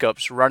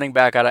Jacobs, running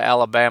back out of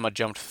Alabama,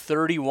 jumped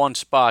 31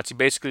 spots. He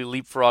basically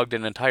leapfrogged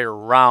an entire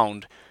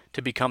round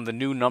to become the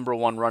new number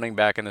 1 running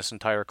back in this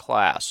entire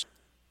class.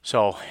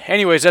 So,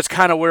 anyways, that's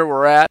kind of where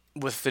we're at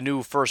with the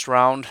new first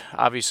round.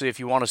 Obviously, if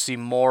you want to see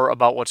more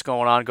about what's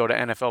going on, go to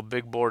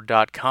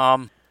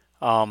NFLBigBoard.com.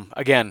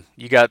 Again,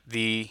 you got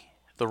the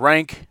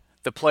rank,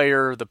 the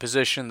player, the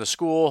position, the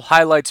school,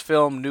 highlights,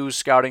 film, news,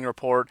 scouting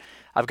report.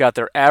 I've got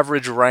their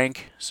average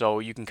rank, so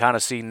you can kind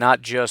of see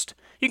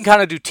you can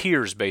kind of do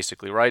tiers,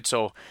 basically, right?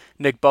 So,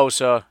 Nick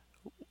Bosa,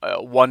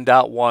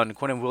 1.1,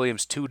 Quinnen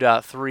Williams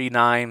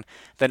 2.39,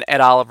 then Ed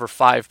Oliver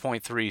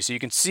 5.3. So you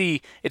can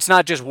see it's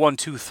not just 1,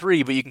 2,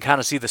 3, but you can kind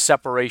of see the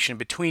separation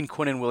between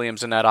Quinnen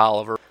Williams and Ed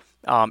Oliver.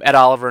 Ed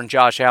Oliver and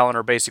Josh Allen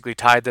are basically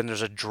tied. Then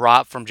there's a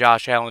drop from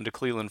Josh Allen to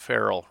Cleveland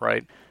Farrell,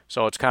 right?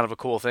 So it's kind of a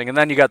cool thing. And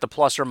then you got the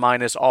plus or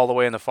minus all the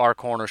way in the far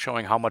corner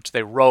showing how much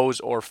they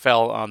rose or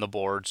fell on the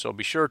board. So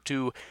be sure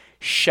to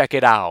check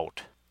it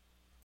out.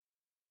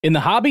 In the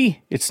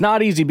hobby, it's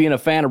not easy being a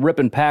fan of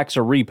ripping packs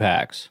or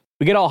repacks.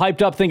 We get all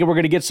hyped up thinking we're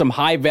going to get some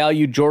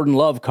high-value Jordan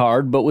Love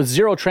card, but with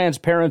zero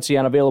transparency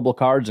on available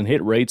cards and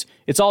hit rates,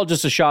 it's all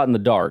just a shot in the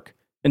dark.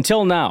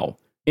 Until now,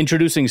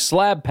 introducing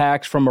slab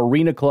packs from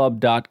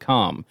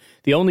arenaclub.com,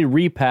 the only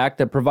repack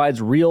that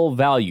provides real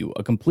value,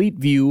 a complete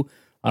view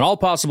on all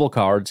possible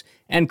cards,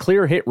 and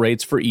clear hit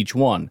rates for each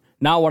one.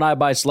 Now when I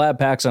buy slab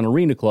packs on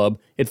Arena Club,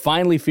 it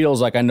finally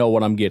feels like I know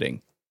what I'm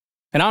getting.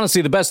 And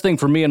honestly, the best thing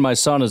for me and my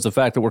son is the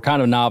fact that we're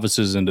kind of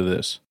novices into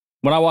this.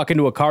 When I walk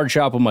into a card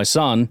shop with my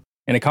son,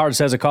 and a card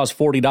says it costs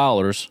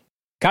 $40,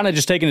 kind of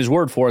just taking his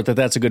word for it that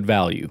that's a good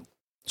value.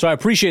 So I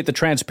appreciate the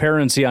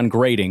transparency on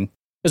grading,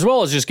 as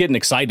well as just getting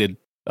excited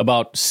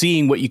about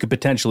seeing what you could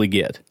potentially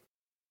get.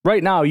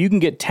 Right now, you can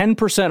get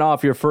 10%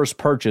 off your first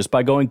purchase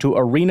by going to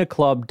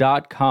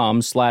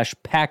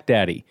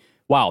arenaclub.com/packdaddy.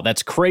 Wow,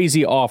 that's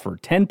crazy offer.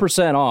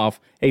 10% off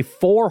a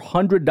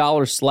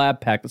 $400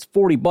 slab pack. That's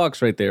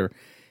 $40 right there.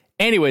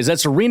 Anyways,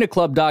 that's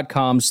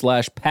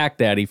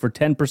arenaclub.com/packdaddy for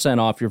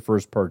 10% off your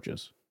first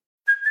purchase.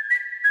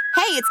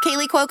 Hey, it's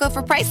Kaylee Cuoco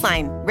for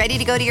Priceline. Ready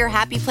to go to your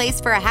happy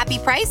place for a happy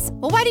price?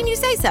 Well, why didn't you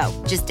say so?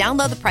 Just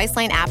download the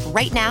Priceline app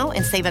right now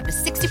and save up to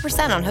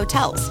 60% on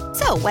hotels.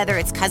 So whether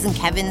it's Cousin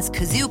Kevin's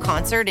Kazoo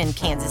Concert in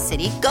Kansas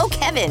City, go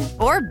Kevin,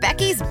 or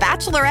Becky's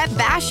Bachelorette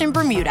Bash in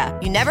Bermuda,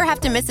 you never have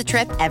to miss a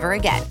trip ever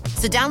again.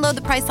 So download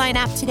the Priceline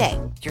app today.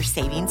 Your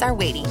savings are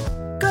waiting.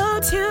 Go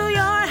to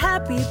your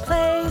happy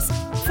place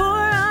for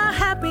a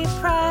happy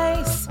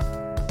price.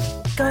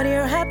 Go to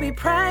your happy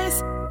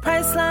price,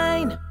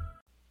 Priceline.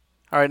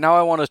 All right, now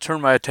I want to turn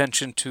my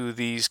attention to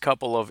these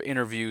couple of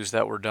interviews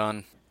that were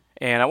done.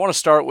 And I want to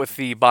start with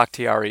the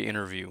Bakhtiari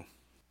interview.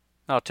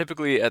 Now,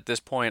 typically at this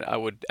point, I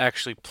would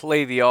actually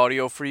play the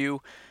audio for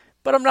you,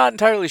 but I'm not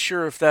entirely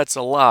sure if that's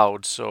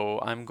allowed,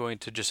 so I'm going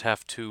to just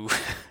have to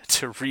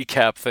to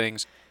recap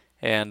things.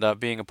 And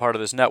being a part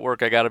of this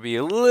network, I got to be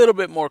a little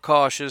bit more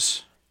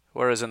cautious,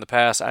 whereas in the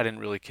past, I didn't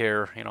really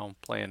care,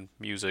 playing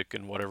music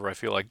and whatever I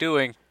feel like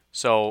doing.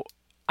 So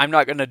I'm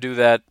not going to do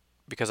that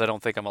because I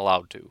don't think I'm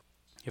allowed to.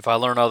 If I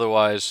learn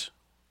otherwise,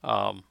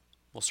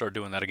 we'll start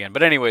doing that again.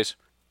 But anyways,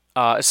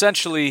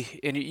 essentially,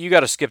 and you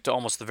got to skip to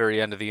almost the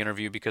very end of the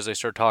interview because they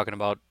start talking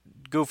about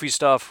goofy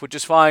stuff, which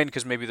is fine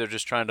because maybe they're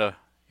just trying to,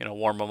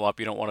 warm them up.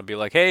 You don't want to be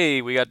like,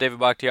 hey, we got David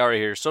Bakhtiari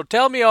here, so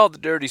tell me all the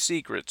dirty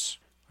secrets,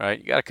 right?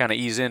 You got to kind of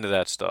ease into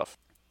that stuff.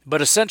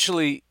 But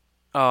essentially,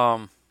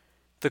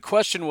 the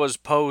question was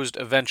posed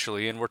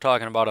eventually, and we're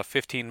talking about a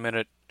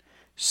 15-minute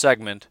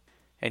segment,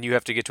 and you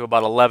have to get to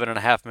about 11 and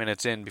a half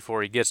minutes in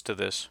before he gets to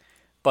this.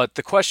 But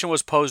the question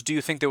was posed, do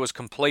you think there was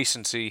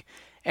complacency?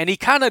 And he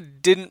kind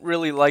of didn't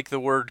really like the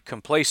word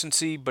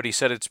complacency, but he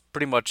said it's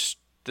pretty much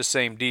the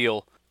same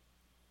deal.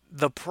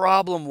 The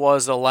problem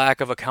was a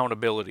lack of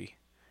accountability.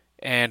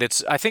 And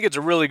I think it's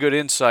a really good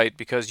insight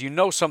because you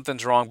know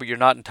something's wrong, but you're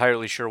not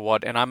entirely sure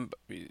what. And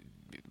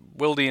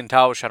Wilde and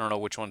Tausch, I don't know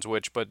which one's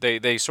which, but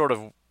they sort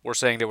of were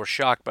saying they were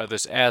shocked by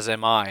this, as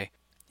am I.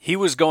 He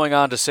was going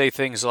on to say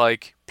things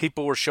like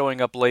people were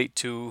showing up late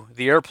to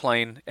the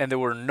airplane and there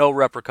were no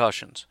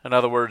repercussions. In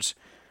other words,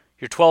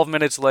 you're 12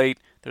 minutes late,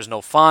 there's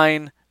no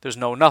fine, there's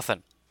no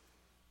nothing.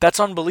 That's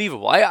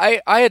unbelievable.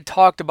 I had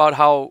talked about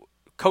how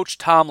Coach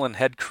Tomlin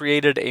had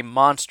created a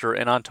monster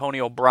in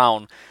Antonio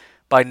Brown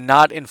by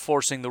not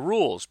enforcing the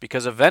rules,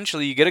 because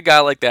eventually you get a guy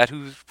like that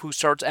who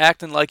starts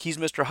acting like he's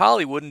Mr.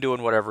 Hollywood and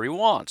doing whatever he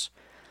wants.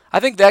 I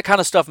think that kind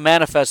of stuff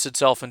manifests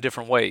itself in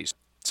different ways.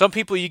 Some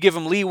people, you give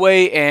them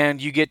leeway and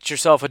you get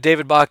yourself a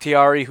David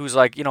Bakhtiari who's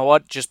like, you know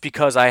what, just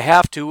because I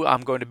have to,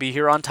 I'm going to be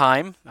here on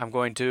time, I'm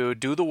going to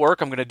do the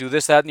work, I'm going to do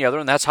this, that, and the other,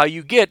 and that's how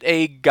you get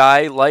a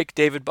guy like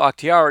David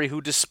Bakhtiari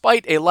who,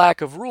 despite a lack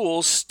of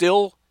rules,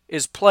 still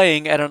is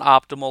playing at an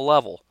optimal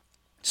level.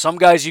 Some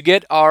guys you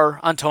get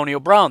are Antonio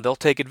Brown. They'll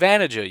take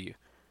advantage of you,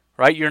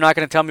 right? You're not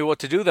going to tell me what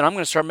to do, then I'm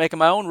going to start making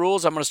my own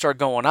rules. I'm going to start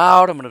going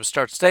out. I'm going to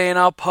start staying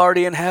out,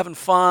 partying, having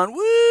fun.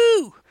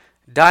 Woo!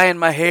 Dyeing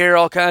my hair,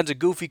 all kinds of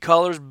goofy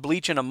colors,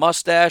 bleaching a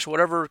mustache,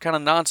 whatever kind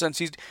of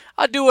nonsense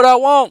I do what I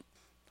want.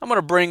 I'm going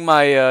to bring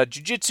my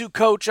jiu-jitsu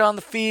coach on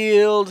the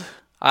field.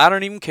 I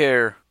don't even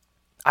care.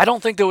 I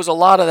don't think there was a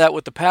lot of that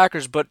with the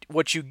Packers, but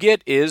what you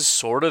get is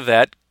sort of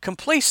that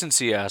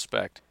complacency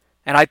aspect.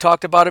 And I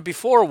talked about it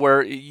before,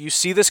 where you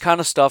see this kind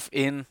of stuff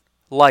in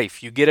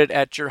life. You get it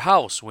at your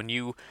house. When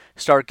you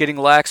start getting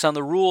lax on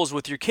the rules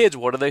with your kids,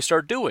 what do they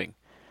start doing?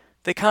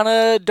 They kind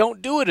of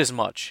don't do it as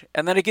much.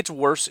 And then it gets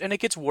worse, and it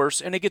gets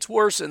worse, and it gets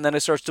worse, and then it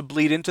starts to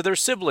bleed into their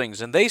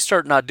siblings, and they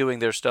start not doing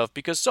their stuff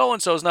because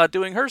so-and-so's not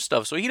doing her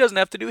stuff, so he doesn't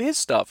have to do his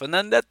stuff. And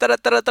then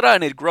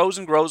and it grows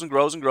and grows and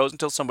grows and grows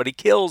until somebody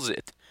kills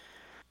it.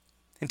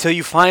 Until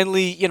you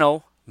finally,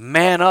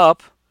 man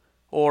up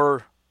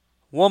or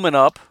woman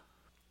up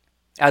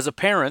as a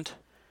parent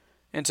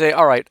and say,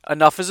 all right,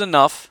 enough is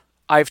enough.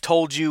 I've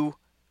told you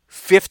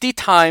 50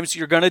 times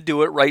you're going to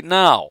do it right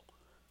now.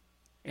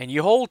 And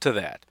you hold to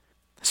that.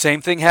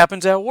 Same thing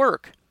happens at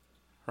work,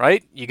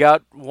 right? You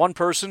got one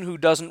person who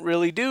doesn't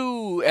really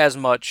do as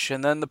much,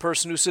 and then the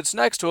person who sits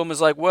next to him is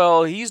like,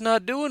 well, he's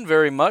not doing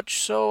very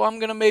much, so I'm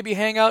going to maybe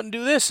hang out and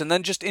do this. And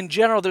then just in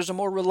general, there's a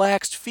more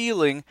relaxed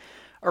feeling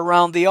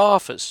around the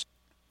office.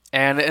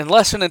 And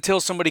unless and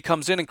until somebody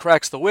comes in and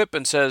cracks the whip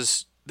and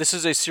says, this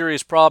is a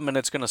serious problem and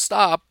it's going to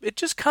stop, it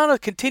just kind of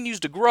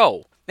continues to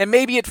grow. And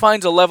maybe it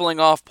finds a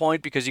leveling off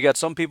point because you got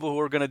some people who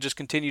are going to just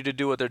continue to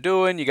do what they're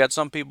doing. You got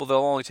some people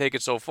that'll only take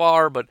it so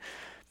far. But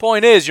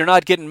point is, you're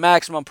not getting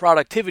maximum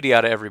productivity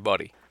out of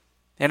everybody.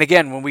 And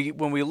again,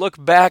 when we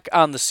look back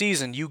on the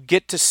season, you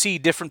get to see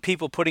different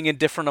people putting in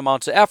different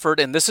amounts of effort,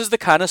 and this is the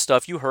kind of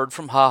stuff you heard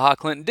from HaHa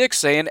Clinton Dix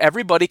saying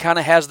everybody kind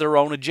of has their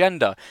own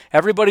agenda.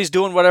 Everybody's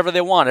doing whatever they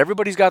want.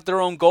 Everybody's got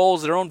their own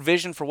goals, their own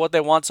vision for what they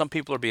want. Some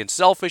people are being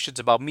selfish. It's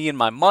about me and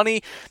my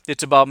money.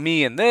 It's about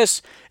me and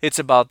this. It's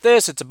about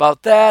this. It's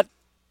about that.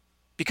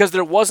 Because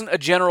there wasn't a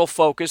general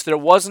focus. There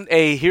wasn't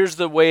a here's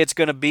the way it's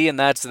going to be and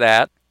that's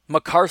that.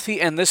 McCarthy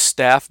and this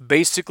staff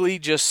basically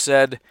just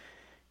said,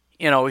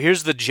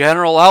 here's the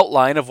general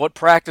outline of what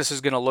practice is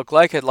going to look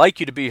like. I'd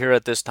like you to be here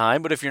at this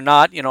time, but if you're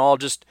not, I'll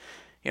just,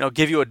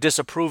 give you a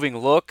disapproving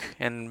look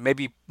and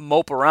maybe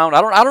mope around.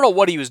 I don't know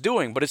what he was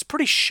doing, but it's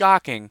pretty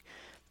shocking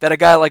that a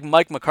guy like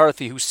Mike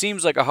McCarthy, who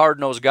seems like a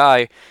hard-nosed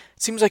guy, it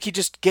seems like he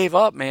just gave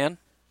up, man.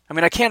 I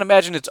mean, I can't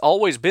imagine it's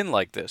always been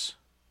like this.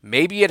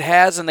 Maybe it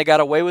has, and they got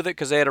away with it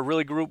because they had a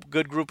really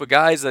good group of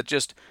guys that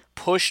just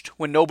pushed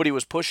when nobody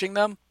was pushing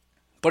them.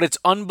 But it's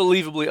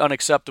unbelievably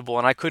unacceptable,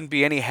 and I couldn't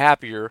be any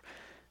happier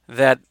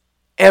that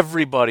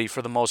everybody,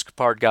 for the most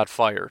part, got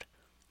fired.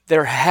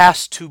 There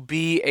has to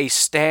be a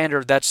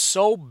standard that's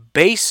so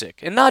basic,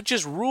 and not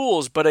just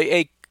rules, but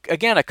a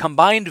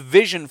combined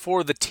vision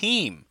for the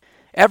team.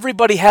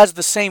 Everybody has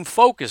the same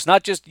focus,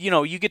 not just,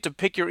 you get to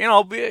pick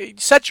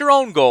set your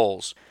own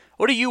goals.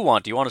 What do you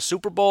want? Do you want a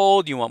Super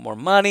Bowl? Do you want more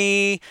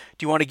money?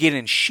 Do you want to get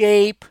in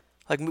shape?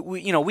 Like,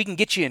 we can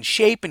get you in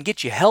shape and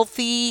get you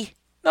healthy.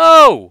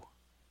 No!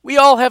 We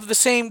all have the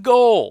same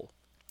goal.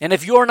 And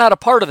if you're not a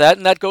part of that,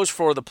 and that goes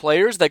for the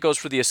players, that goes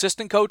for the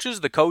assistant coaches,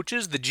 the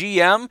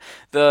GM,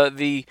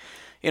 the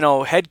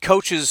head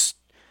coach's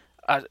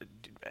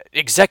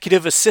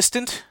executive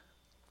assistant,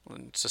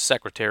 it's a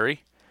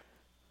secretary.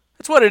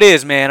 That's what it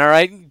is, man, all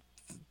right?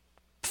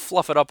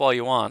 Fluff it up all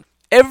you want.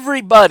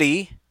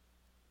 Everybody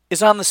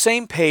is on the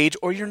same page,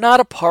 or you're not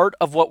a part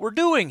of what we're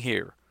doing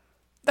here.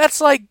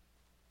 That's like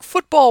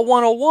football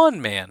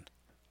 101, man.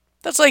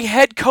 That's like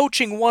head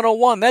coaching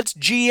 101. That's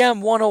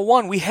GM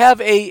 101. We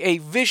have a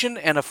vision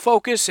and a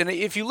focus. And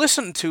if you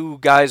listen to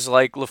guys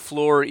like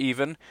LaFleur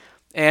even,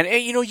 and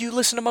you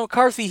listen to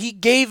McCarthy, he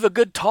gave a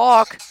good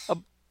talk.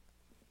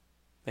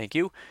 Thank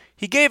you.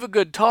 He gave a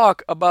good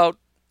talk about,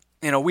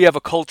 we have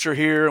a culture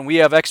here and we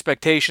have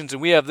expectations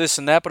and we have this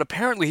and that, but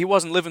apparently he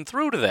wasn't living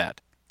through to that.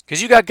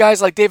 Because you got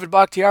guys like David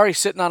Bakhtiari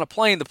sitting on a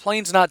plane. The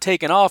plane's not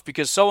taking off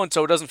because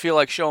so-and-so doesn't feel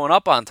like showing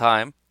up on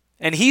time.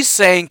 And he's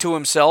saying to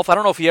himself, I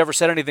don't know if he ever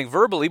said anything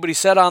verbally, but he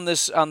said on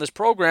this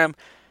program,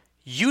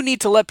 you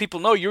need to let people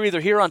know you're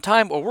either here on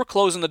time or we're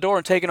closing the door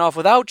and taking off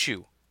without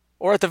you.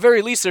 Or at the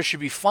very least, there should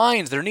be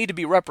fines. There need to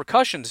be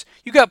repercussions.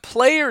 You got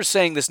players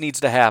saying this needs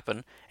to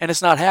happen, and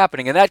it's not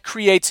happening. And that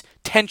creates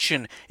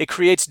tension. It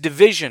creates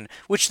division,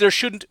 which there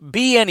shouldn't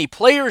be any.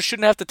 Players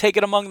shouldn't have to take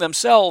it among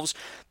themselves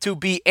to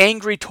be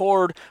angry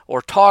toward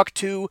or talk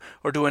to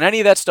or doing any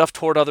of that stuff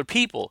toward other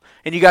people.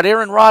 And you got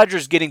Aaron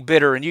Rodgers getting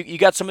bitter, and you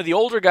got some of the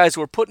older guys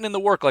who are putting in the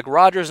work, like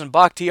Rodgers and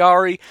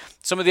Bakhtiari,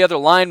 some of the other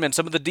linemen,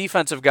 some of the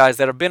defensive guys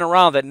that have been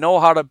around that know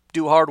how to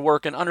do hard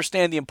work and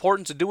understand the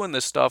importance of doing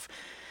this stuff,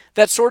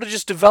 that sort of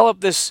just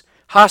develop this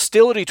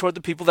hostility toward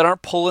the people that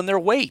aren't pulling their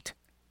weight.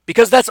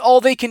 Because that's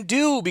all they can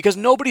do, because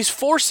nobody's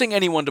forcing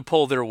anyone to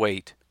pull their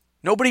weight.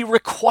 Nobody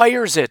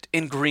requires it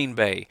in Green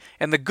Bay.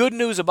 And the good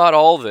news about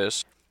all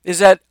this is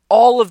that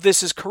all of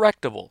this is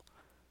correctable.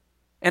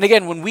 And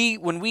again, when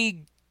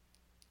we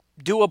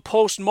do a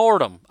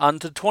post-mortem on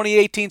the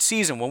 2018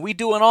 season, when we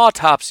do an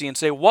autopsy and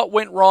say what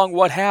went wrong,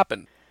 what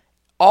happened,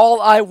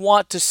 all I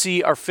want to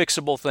see are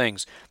fixable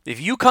things.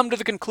 If you come to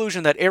the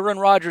conclusion that Aaron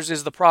Rodgers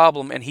is the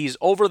problem and he's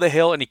over the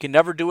hill and he can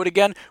never do it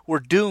again, we're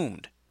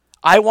doomed.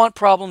 I want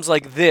problems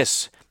like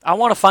this. I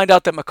want to find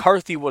out that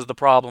McCarthy was the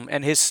problem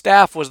and his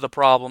staff was the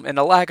problem and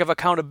the lack of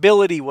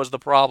accountability was the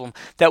problem,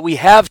 that we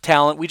have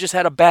talent, we just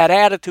had a bad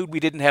attitude, we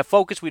didn't have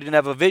focus, we didn't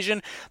have a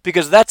vision,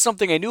 because that's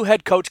something a new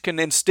head coach can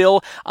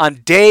instill on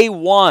day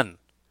one.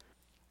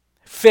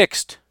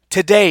 Fixed.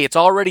 Today, it's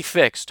already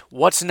fixed.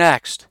 What's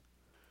next?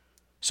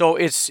 So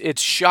it's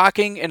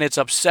shocking and it's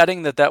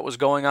upsetting that was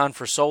going on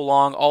for so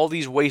long, all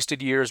these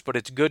wasted years, but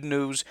it's good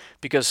news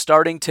because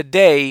starting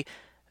today,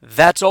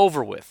 that's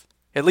over with.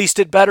 At least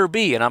it better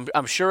be. And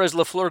I'm sure as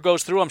LaFleur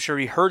goes through, I'm sure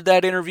he heard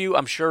that interview.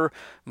 I'm sure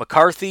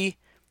Murphy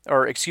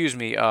and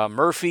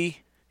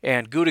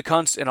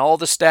Gutekunst and all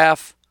the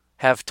staff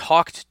have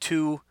talked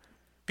to,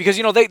 because,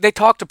 they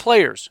talk to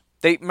players.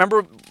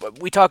 Remember,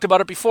 we talked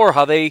about it before,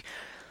 how they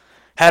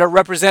had a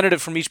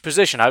representative from each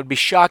position. I would be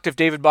shocked if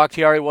David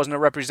Bakhtiari wasn't a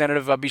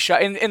representative. I'd be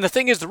shocked. And the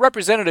thing is, the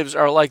representatives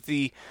are like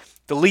the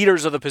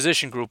leaders of the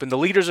position group, and the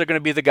leaders are going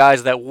to be the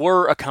guys that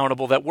were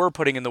accountable, that were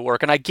putting in the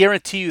work. And I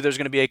guarantee you there's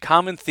going to be a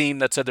common theme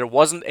that said there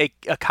wasn't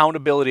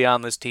accountability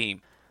on this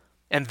team.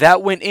 And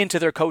that went into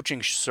their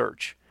coaching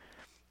search,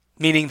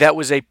 meaning that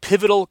was a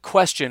pivotal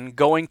question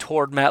going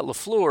toward Matt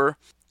LaFleur,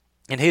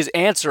 and his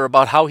answer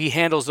about how he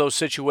handles those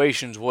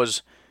situations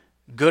was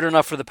good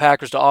enough for the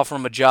Packers to offer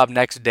him a job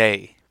next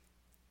day.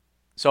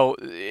 So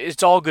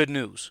it's all good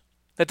news.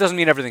 That doesn't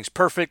mean everything's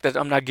perfect, that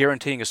I'm not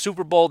guaranteeing a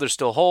Super Bowl. There's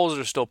still holes,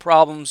 there's still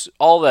problems,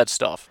 all that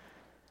stuff.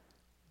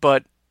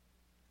 But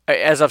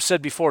as I've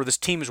said before, this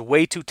team is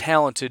way too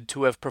talented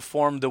to have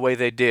performed the way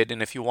they did.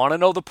 And if you want to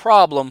know the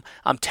problem,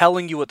 I'm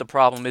telling you what the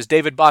problem is.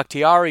 David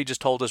Bakhtiari just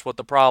told us what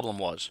the problem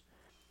was.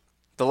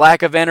 The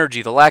lack of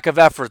energy, the lack of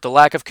effort, the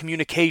lack of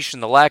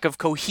communication, the lack of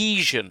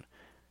cohesion.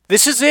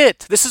 This is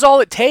it. This is all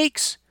it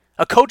takes.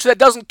 A coach that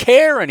doesn't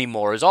care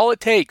anymore is all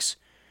it takes.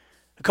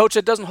 A coach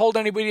that doesn't hold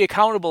anybody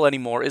accountable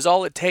anymore is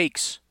all it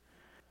takes.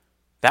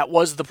 That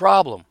was the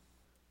problem.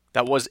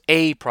 That was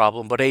a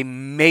problem, but a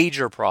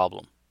major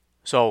problem.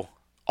 So,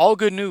 all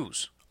good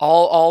news.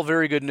 All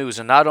very good news.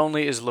 And not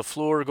only is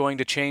LaFleur going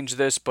to change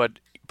this, but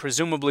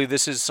presumably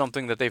this is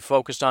something that they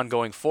focused on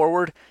going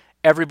forward.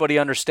 Everybody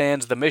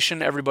understands the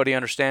mission. Everybody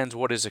understands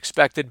what is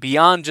expected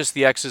beyond just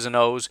the X's and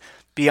O's,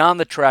 beyond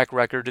the track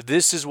record.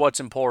 This is what's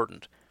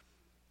important.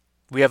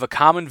 We have a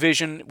common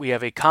vision. We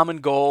have a common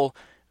goal.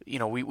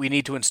 We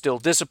need to instill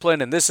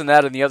discipline and this and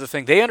that and the other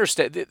thing. They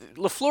understand.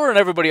 LaFleur and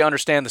everybody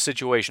understand the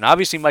situation.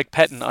 Obviously, Mike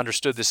Pettin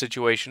understood the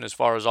situation as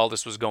far as all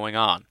this was going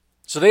on.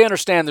 So they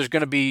understand there's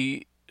going to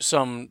be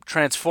some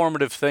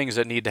transformative things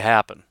that need to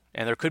happen.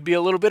 And there could be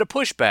a little bit of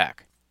pushback.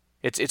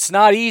 It's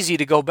not easy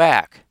to go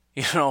back,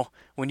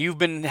 when you've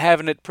been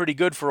having it pretty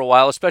good for a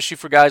while, especially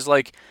for guys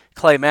like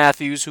Clay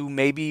Matthews who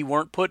maybe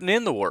weren't putting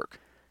in the work.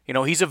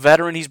 He's a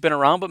veteran, he's been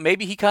around, but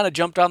maybe he kind of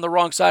jumped on the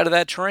wrong side of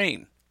that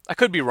train. I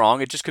could be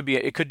wrong.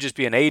 It could just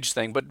be an age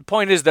thing. But the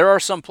point is, there are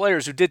some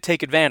players who did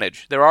take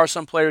advantage. There are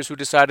some players who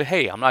decided,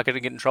 hey, I'm not going to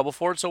get in trouble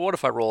for it, so what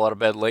if I roll out of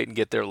bed late and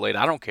get there late?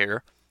 I don't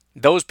care.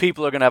 Those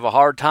people are going to have a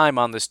hard time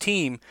on this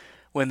team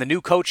when the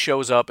new coach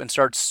shows up and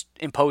starts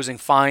imposing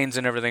fines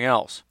and everything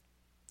else.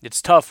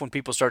 It's tough when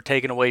people start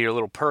taking away your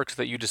little perks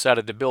that you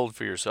decided to build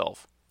for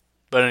yourself.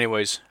 But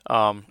anyways,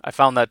 I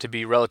found that to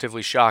be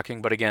relatively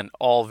shocking. But again,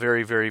 all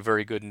very, very,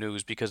 very good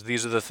news, because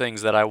these are the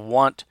things that I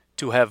want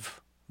to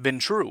have been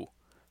true.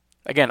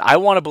 Again, I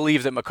want to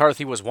believe that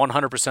McCarthy was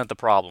 100% the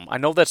problem. I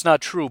know that's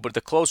not true, but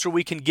the closer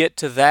we can get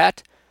to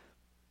that,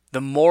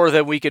 the more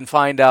that we can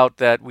find out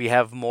that we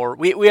have more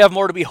we have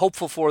more to be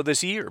hopeful for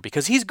this year,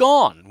 because he's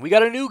gone. We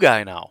got a new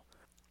guy now.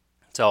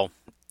 So,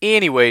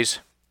 anyways,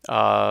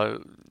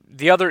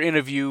 the other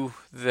interview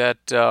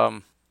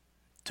that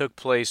took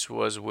place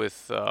was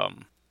with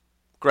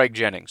Greg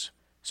Jennings.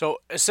 So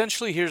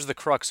essentially, here's the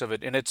crux of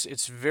it, and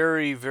it's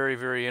very, very,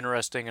 very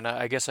interesting, and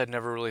I guess I'd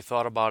never really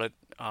thought about it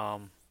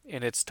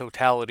in its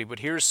totality, but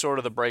here's sort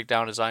of the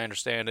breakdown as I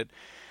understand it.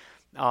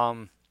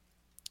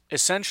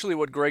 Essentially,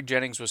 what Greg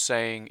Jennings was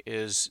saying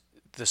is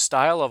the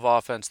style of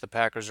offense the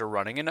Packers are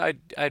running, and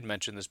I'd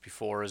mentioned this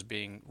before as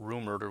being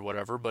rumored or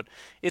whatever, but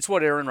it's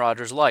what Aaron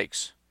Rodgers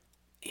likes.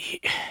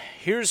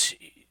 Here's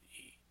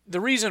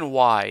the reason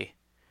why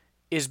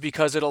is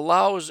because it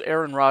allows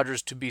Aaron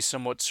Rodgers to be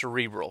somewhat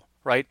cerebral,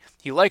 right?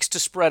 He likes to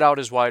spread out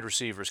his wide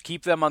receivers,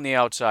 keep them on the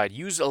outside,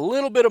 use a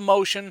little bit of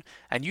motion,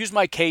 and use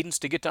my cadence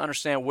to get to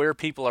understand where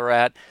people are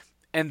at,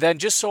 and then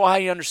just so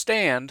I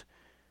understand,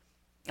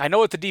 I know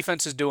what the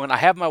defense is doing, I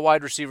have my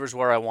wide receivers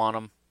where I want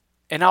them,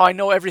 and now I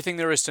know everything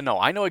there is to know.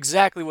 I know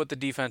exactly what the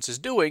defense is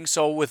doing,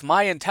 so with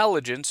my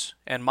intelligence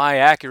and my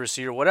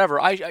accuracy or whatever,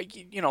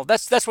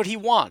 that's what he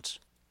wants.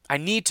 I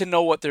need to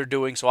know what they're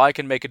doing so I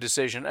can make a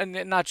decision,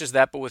 and not just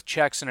that, but with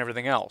checks and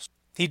everything else.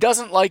 He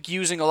doesn't like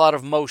using a lot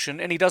of motion,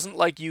 and he doesn't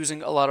like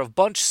using a lot of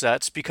bunch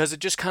sets because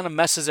it just kind of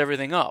messes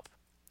everything up.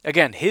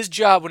 Again, his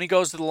job when he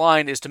goes to the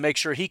line is to make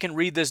sure he can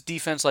read this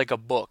defense like a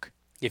book.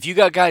 If you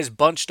got guys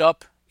bunched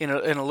up in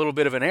a little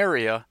bit of an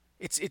area,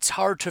 it's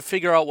hard to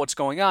figure out what's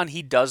going on.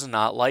 He does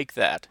not like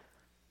that.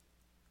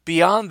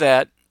 Beyond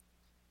that,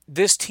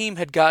 this team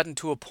had gotten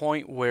to a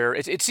point where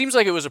it seems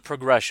like it was a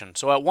progression.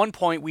 So at one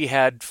point we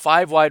had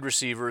 5 wide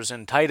receivers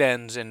and tight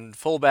ends and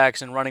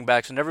fullbacks and running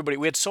backs and everybody.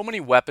 We had so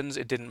many weapons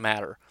it didn't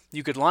matter.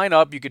 You could line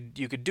up, you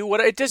could do what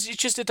it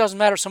doesn't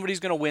matter. Somebody's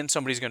going to win,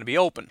 somebody's going to be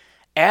open.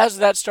 As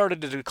that started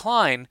to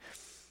decline,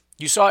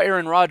 you saw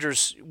Aaron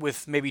Rodgers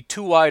with maybe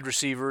 2 wide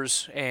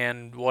receivers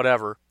and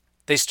whatever.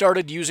 They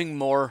started using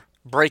more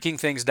breaking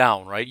things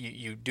down, right?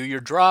 You do your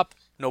drop,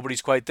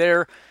 nobody's quite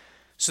there.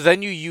 So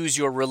then you use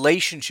your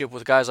relationship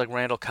with guys like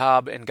Randall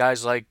Cobb and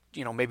guys like,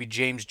 maybe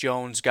James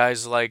Jones,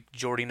 guys like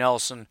Jordy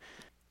Nelson,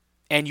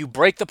 and you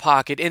break the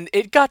pocket. And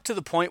it got to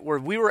the point where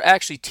we were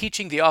actually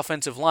teaching the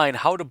offensive line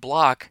how to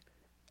block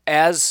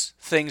as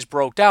things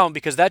broke down,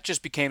 because that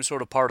just became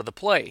sort of part of the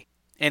play.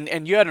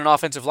 And you had an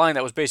offensive line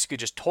that was basically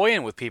just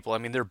toying with people. I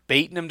mean, they're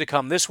baiting him to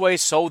come this way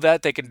so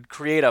that they can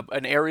create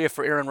an area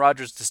for Aaron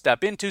Rodgers to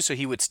step into, so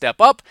he would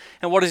step up.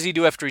 And what does he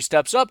do after he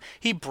steps up?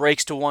 He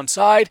breaks to one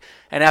side,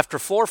 and after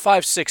 4,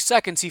 5, 6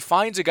 seconds, he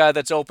finds a guy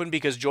that's open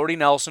because Jordy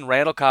Nelson,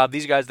 Randall Cobb,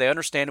 these guys, they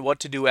understand what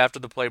to do after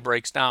the play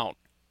breaks down.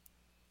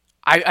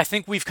 I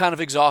think we've kind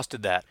of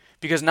exhausted that,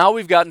 because now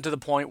we've gotten to the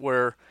point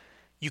where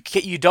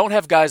you don't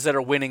have guys that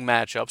are winning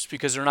matchups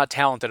because they're not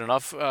talented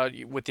enough,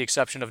 with the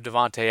exception of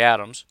Devontae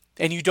Adams.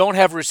 And you don't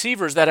have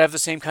receivers that have the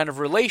same kind of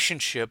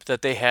relationship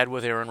that they had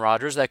with Aaron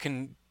Rodgers that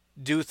can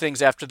do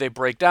things after they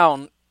break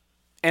down.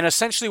 And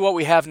essentially what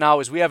we have now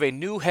is we have a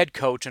new head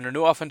coach and a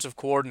new offensive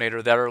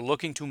coordinator that are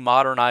looking to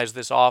modernize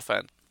this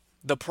offense.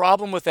 The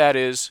problem with that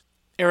is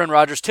Aaron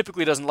Rodgers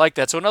typically doesn't like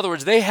that. So in other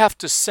words, they have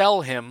to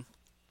sell him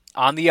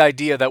on the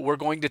idea that we're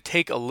going to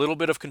take a little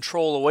bit of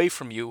control away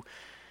from you,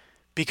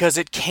 because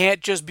it can't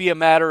just be a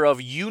matter of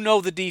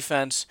the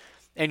defense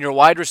and your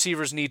wide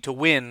receivers need to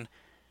win,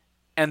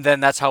 and then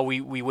that's how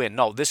we win.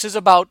 No, this is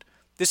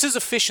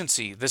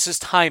efficiency. This is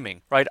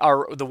timing, right?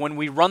 When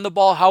we run the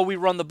ball, how we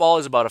run the ball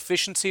is about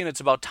efficiency, and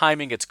it's about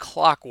timing. It's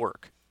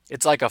clockwork.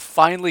 It's like a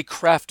finely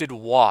crafted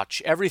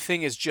watch.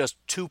 Everything is just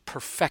to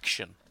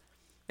perfection.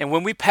 And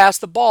when we pass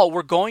the ball,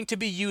 we're going to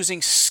be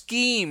using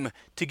scheme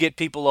to get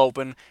people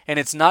open, and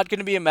it's not going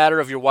to be a matter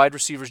of your wide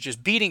receivers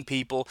just beating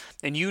people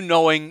and you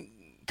knowing,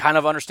 kind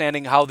of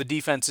understanding how the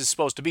defense is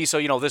supposed to be.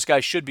 So, this guy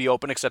should be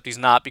open, except he's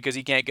not because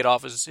he can't get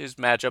off his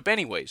matchup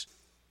anyways.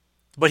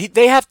 But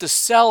they have to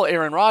sell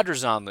Aaron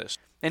Rodgers on this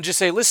and just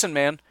say, listen,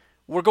 man,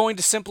 we're going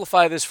to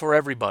simplify this for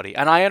everybody.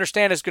 And I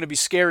understand it's going to be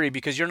scary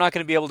because you're not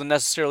going to be able to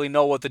necessarily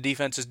know what the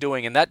defense is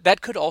doing. And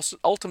that could also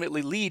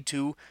ultimately lead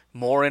to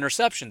more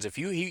interceptions. If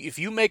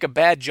you make a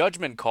bad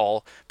judgment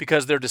call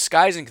because they're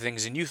disguising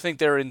things and you think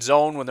they're in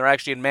zone when they're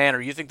actually in man, or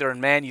you think they're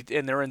in man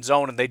and they're in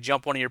zone and they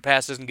jump one of your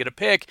passes and get a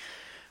pick,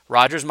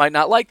 Rodgers might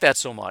not like that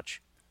so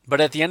much. But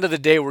at the end of the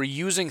day, we're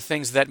using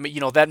things that,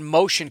 that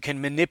motion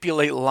can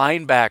manipulate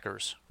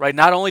linebackers, right?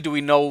 Not only do we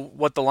know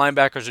what the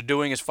linebackers are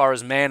doing as far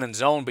as man and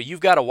zone, but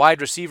you've got a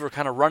wide receiver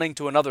kind of running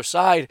to another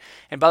side,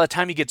 and by the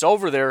time he gets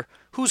over there,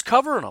 who's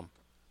covering him?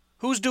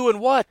 Who's doing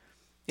what?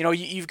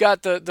 You've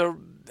got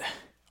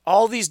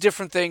all these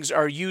different things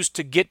are used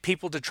to get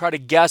people to try to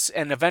guess,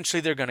 and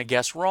eventually they're going to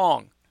guess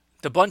wrong.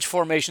 The bunch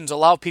formations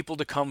allow people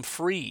to come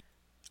free.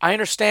 I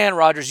understand,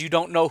 Rodgers, you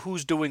don't know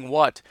who's doing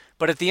what,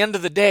 but at the end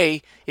of the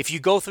day, if you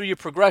go through your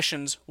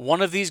progressions,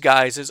 one of these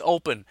guys is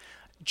open.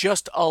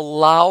 Just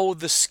allow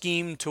the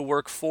scheme to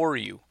work for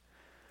you.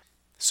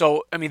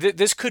 So, I mean,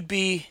 this could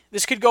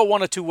go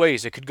one of two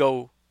ways. It could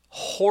go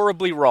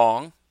horribly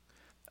wrong.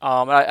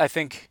 I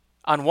think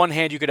On one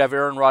hand, you could have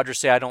Aaron Rodgers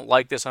say, I don't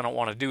like this, I don't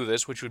want to do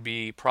this, which would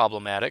be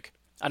problematic.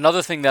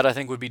 Another thing that I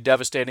think would be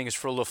devastating is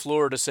for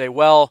LaFleur to say,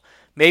 well,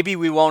 maybe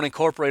we won't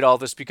incorporate all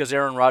this because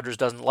Aaron Rodgers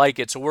doesn't like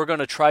it, so we're going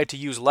to try to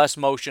use less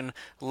motion,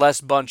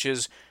 less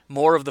bunches,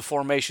 more of the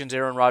formations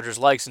Aaron Rodgers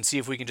likes, and see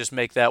if we can just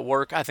make that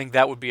work. I think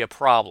that would be a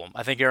problem.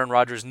 I think Aaron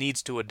Rodgers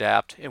needs to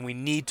adapt, and we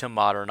need to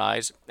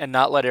modernize and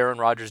not let Aaron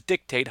Rodgers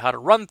dictate how to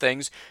run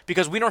things,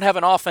 because we don't have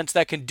an offense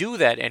that can do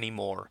that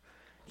anymore.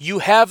 You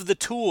have the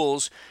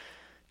tools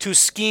to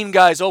scheme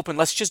guys open.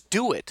 Let's just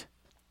do it.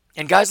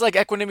 And guys like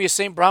Equanimeous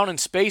St. Brown in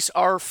space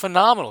are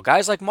phenomenal.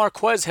 Guys like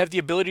Marquez have the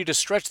ability to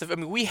stretch the... I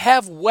mean, we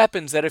have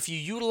weapons that if you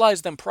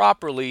utilize them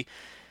properly,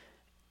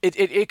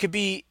 it could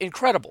be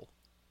incredible.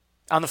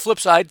 On the flip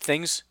side,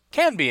 things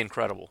can be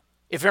incredible.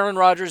 If Aaron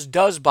Rodgers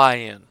does buy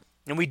in,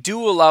 and we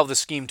do allow the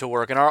scheme to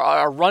work, and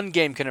our run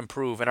game can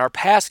improve, and our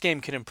pass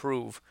game can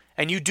improve,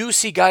 and you do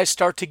see guys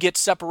start to get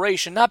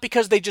separation, not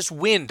because they just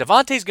win.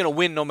 Devontae's going to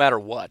win no matter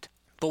what.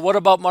 But what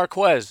about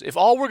Marquez? If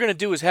all we're going to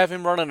do is have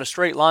him run in a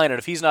straight line, and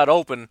if he's not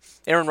open,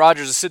 Aaron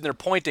Rodgers is sitting there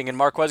pointing, and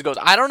Marquez goes,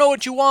 I don't know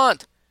what you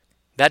want.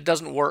 That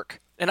doesn't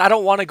work. And I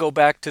don't want to go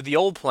back to the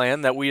old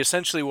plan that we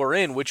essentially were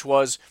in, which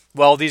was,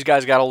 well, these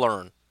guys got to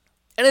learn.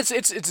 And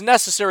it's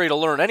necessary to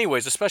learn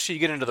anyways, especially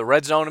you get into the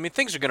red zone. I mean,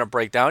 things are going to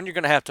break down. You're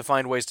going to have to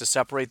find ways to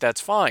separate.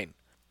 That's fine.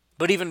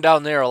 But even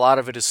down there, a lot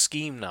of it is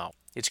scheme now.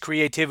 It's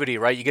creativity,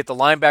 right? You get the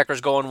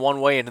linebackers going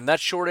one way, and in that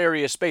short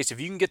area of space,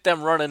 if you can get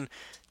them running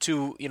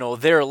to,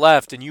 their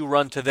left and you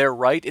run to their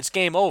right, it's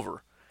game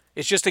over.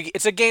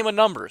 It's a game of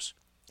numbers.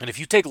 And if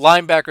you take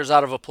linebackers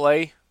out of a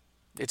play,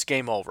 it's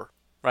game over,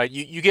 right?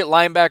 You get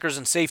linebackers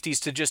and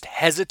safeties to just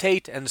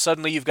hesitate, and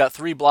suddenly you've got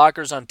 3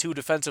 blockers on 2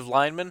 defensive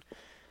linemen.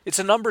 It's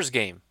a numbers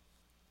game.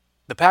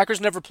 The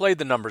Packers never played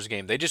the numbers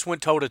game. They just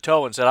went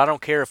toe-to-toe and said, I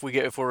don't care if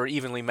we're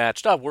evenly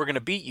matched up, we're going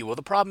to beat you. Well,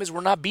 the problem is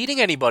we're not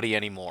beating anybody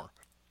anymore.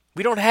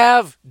 We don't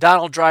have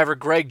Donald Driver,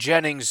 Greg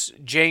Jennings,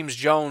 James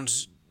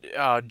Jones,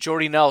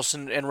 Jordy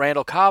Nelson, and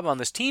Randall Cobb on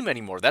this team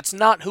anymore. That's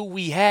not who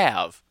we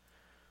have.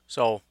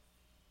 So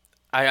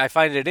I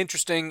find it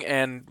interesting,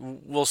 and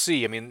we'll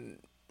see. I mean,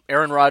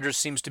 Aaron Rodgers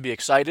seems to be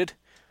excited.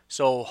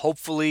 So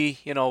hopefully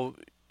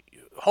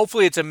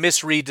it's a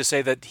misread to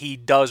say that he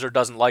does or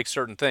doesn't like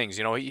certain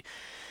things.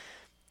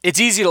 It's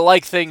easy to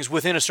like things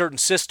within a certain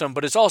system,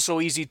 but it's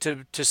also easy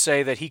to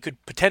say that he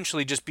could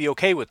potentially just be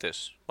okay with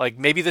this. Like,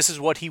 maybe this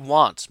is what he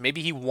wants.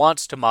 Maybe he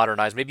wants to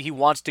modernize. Maybe he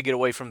wants to get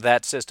away from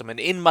that system. And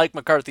in Mike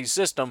McCarthy's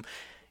system,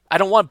 I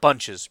don't want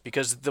bunches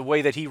because the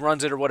way that he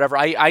runs it or whatever,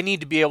 I need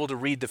to be able to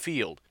read the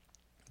field.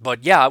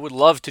 But yeah, I would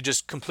love to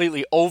just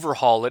completely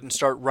overhaul it and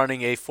start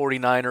running a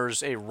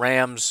 49ers, a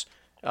Rams,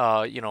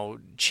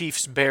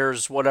 Chiefs,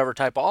 Bears, whatever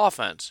type of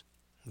offense.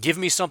 Give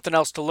me something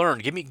else to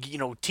learn.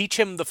 Teach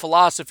him the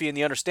philosophy and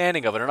the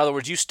understanding of it. In other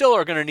words, you still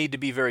are going to need to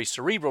be very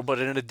cerebral, but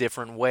in a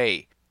different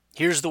way.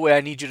 Here's the way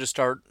I need you to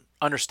start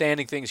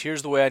understanding things.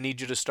 Here's the way I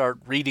need you to start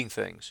reading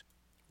things.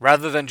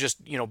 Rather than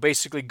just,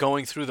 basically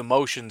going through the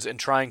motions and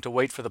trying to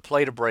wait for the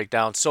play to break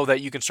down so that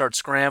you can start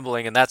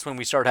scrambling, and that's when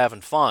we start having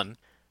fun.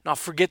 Now,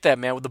 forget that,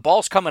 man. The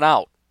ball's coming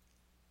out.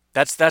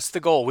 That's the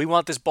goal. We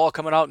want this ball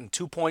coming out in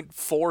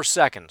 2.4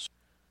 seconds.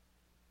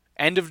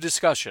 End of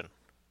discussion.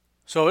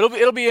 So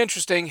it'll be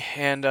interesting,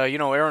 and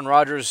Aaron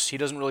Rodgers, he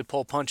doesn't really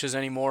pull punches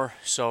anymore,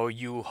 so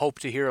you hope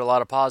to hear a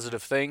lot of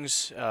positive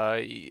things.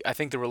 I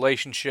think the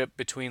relationship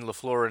between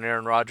LaFleur and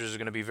Aaron Rodgers is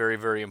going to be very,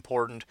 very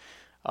important.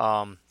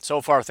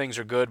 So far things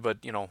are good,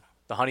 but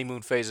the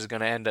honeymoon phase is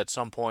going to end at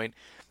some point,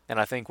 and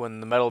I think when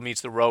the metal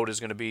meets the road is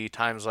going to be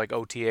times like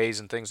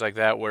OTAs and things like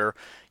that, where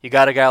you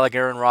got a guy like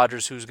Aaron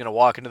Rodgers who's going to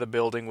walk into the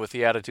building with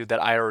the attitude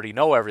that I already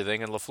know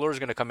everything, and LaFleur's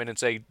going to come in and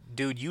say,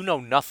 dude, you know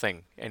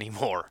nothing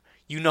anymore.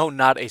 You know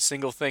not a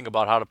single thing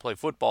about how to play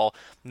football,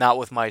 not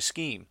with my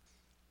scheme.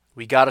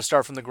 We got to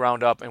start from the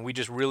ground up, and we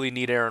just really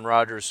need Aaron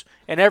Rodgers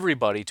and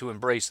everybody to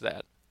embrace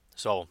that.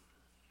 So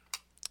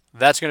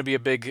that's going to be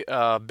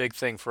a big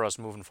thing for us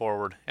moving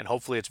forward, and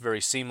hopefully it's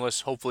very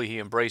seamless. Hopefully he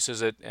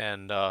embraces it,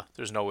 and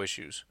there's no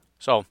issues.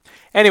 So,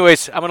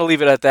 anyways, I'm going to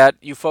leave it at that.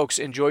 You folks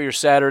enjoy your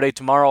Saturday.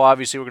 Tomorrow,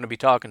 obviously, we're going to be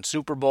talking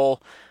Super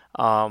Bowl.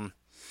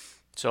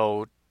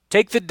 So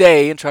take the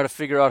day and try to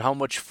figure out how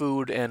much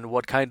food and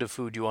what kind of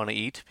food you want to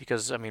eat,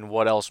 because,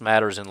 what else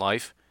matters in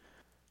life?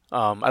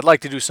 I'd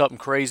like to do something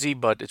crazy,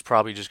 but it's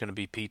probably just going to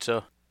be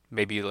pizza.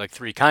 Maybe like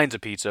 3 kinds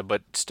of pizza,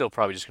 but still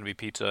probably just going to be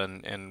pizza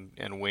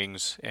and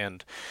wings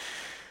and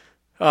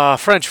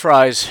French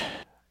fries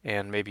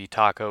and maybe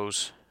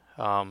tacos.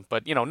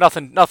 But,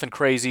 nothing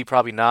crazy,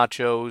 probably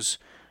nachos.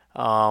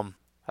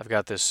 I've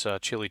got this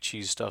chili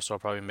cheese stuff, so I'll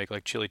probably make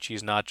like chili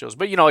cheese nachos.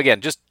 But,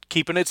 again, just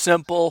keeping it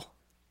simple.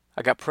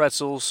 I got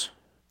pretzels.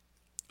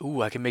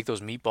 Ooh, I can make those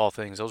meatball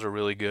things. Those are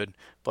really good.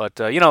 But,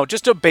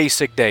 just a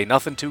basic day.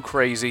 Nothing too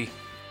crazy.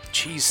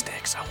 Cheese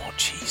sticks. I want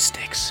cheese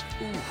sticks.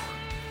 Ooh.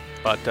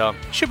 But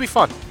should be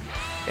fun.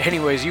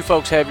 Anyways, you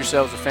folks have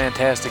yourselves a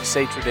fantastic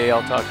Saturday.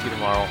 I'll talk to you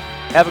tomorrow.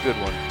 Have a good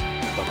one.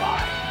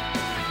 Bye-bye.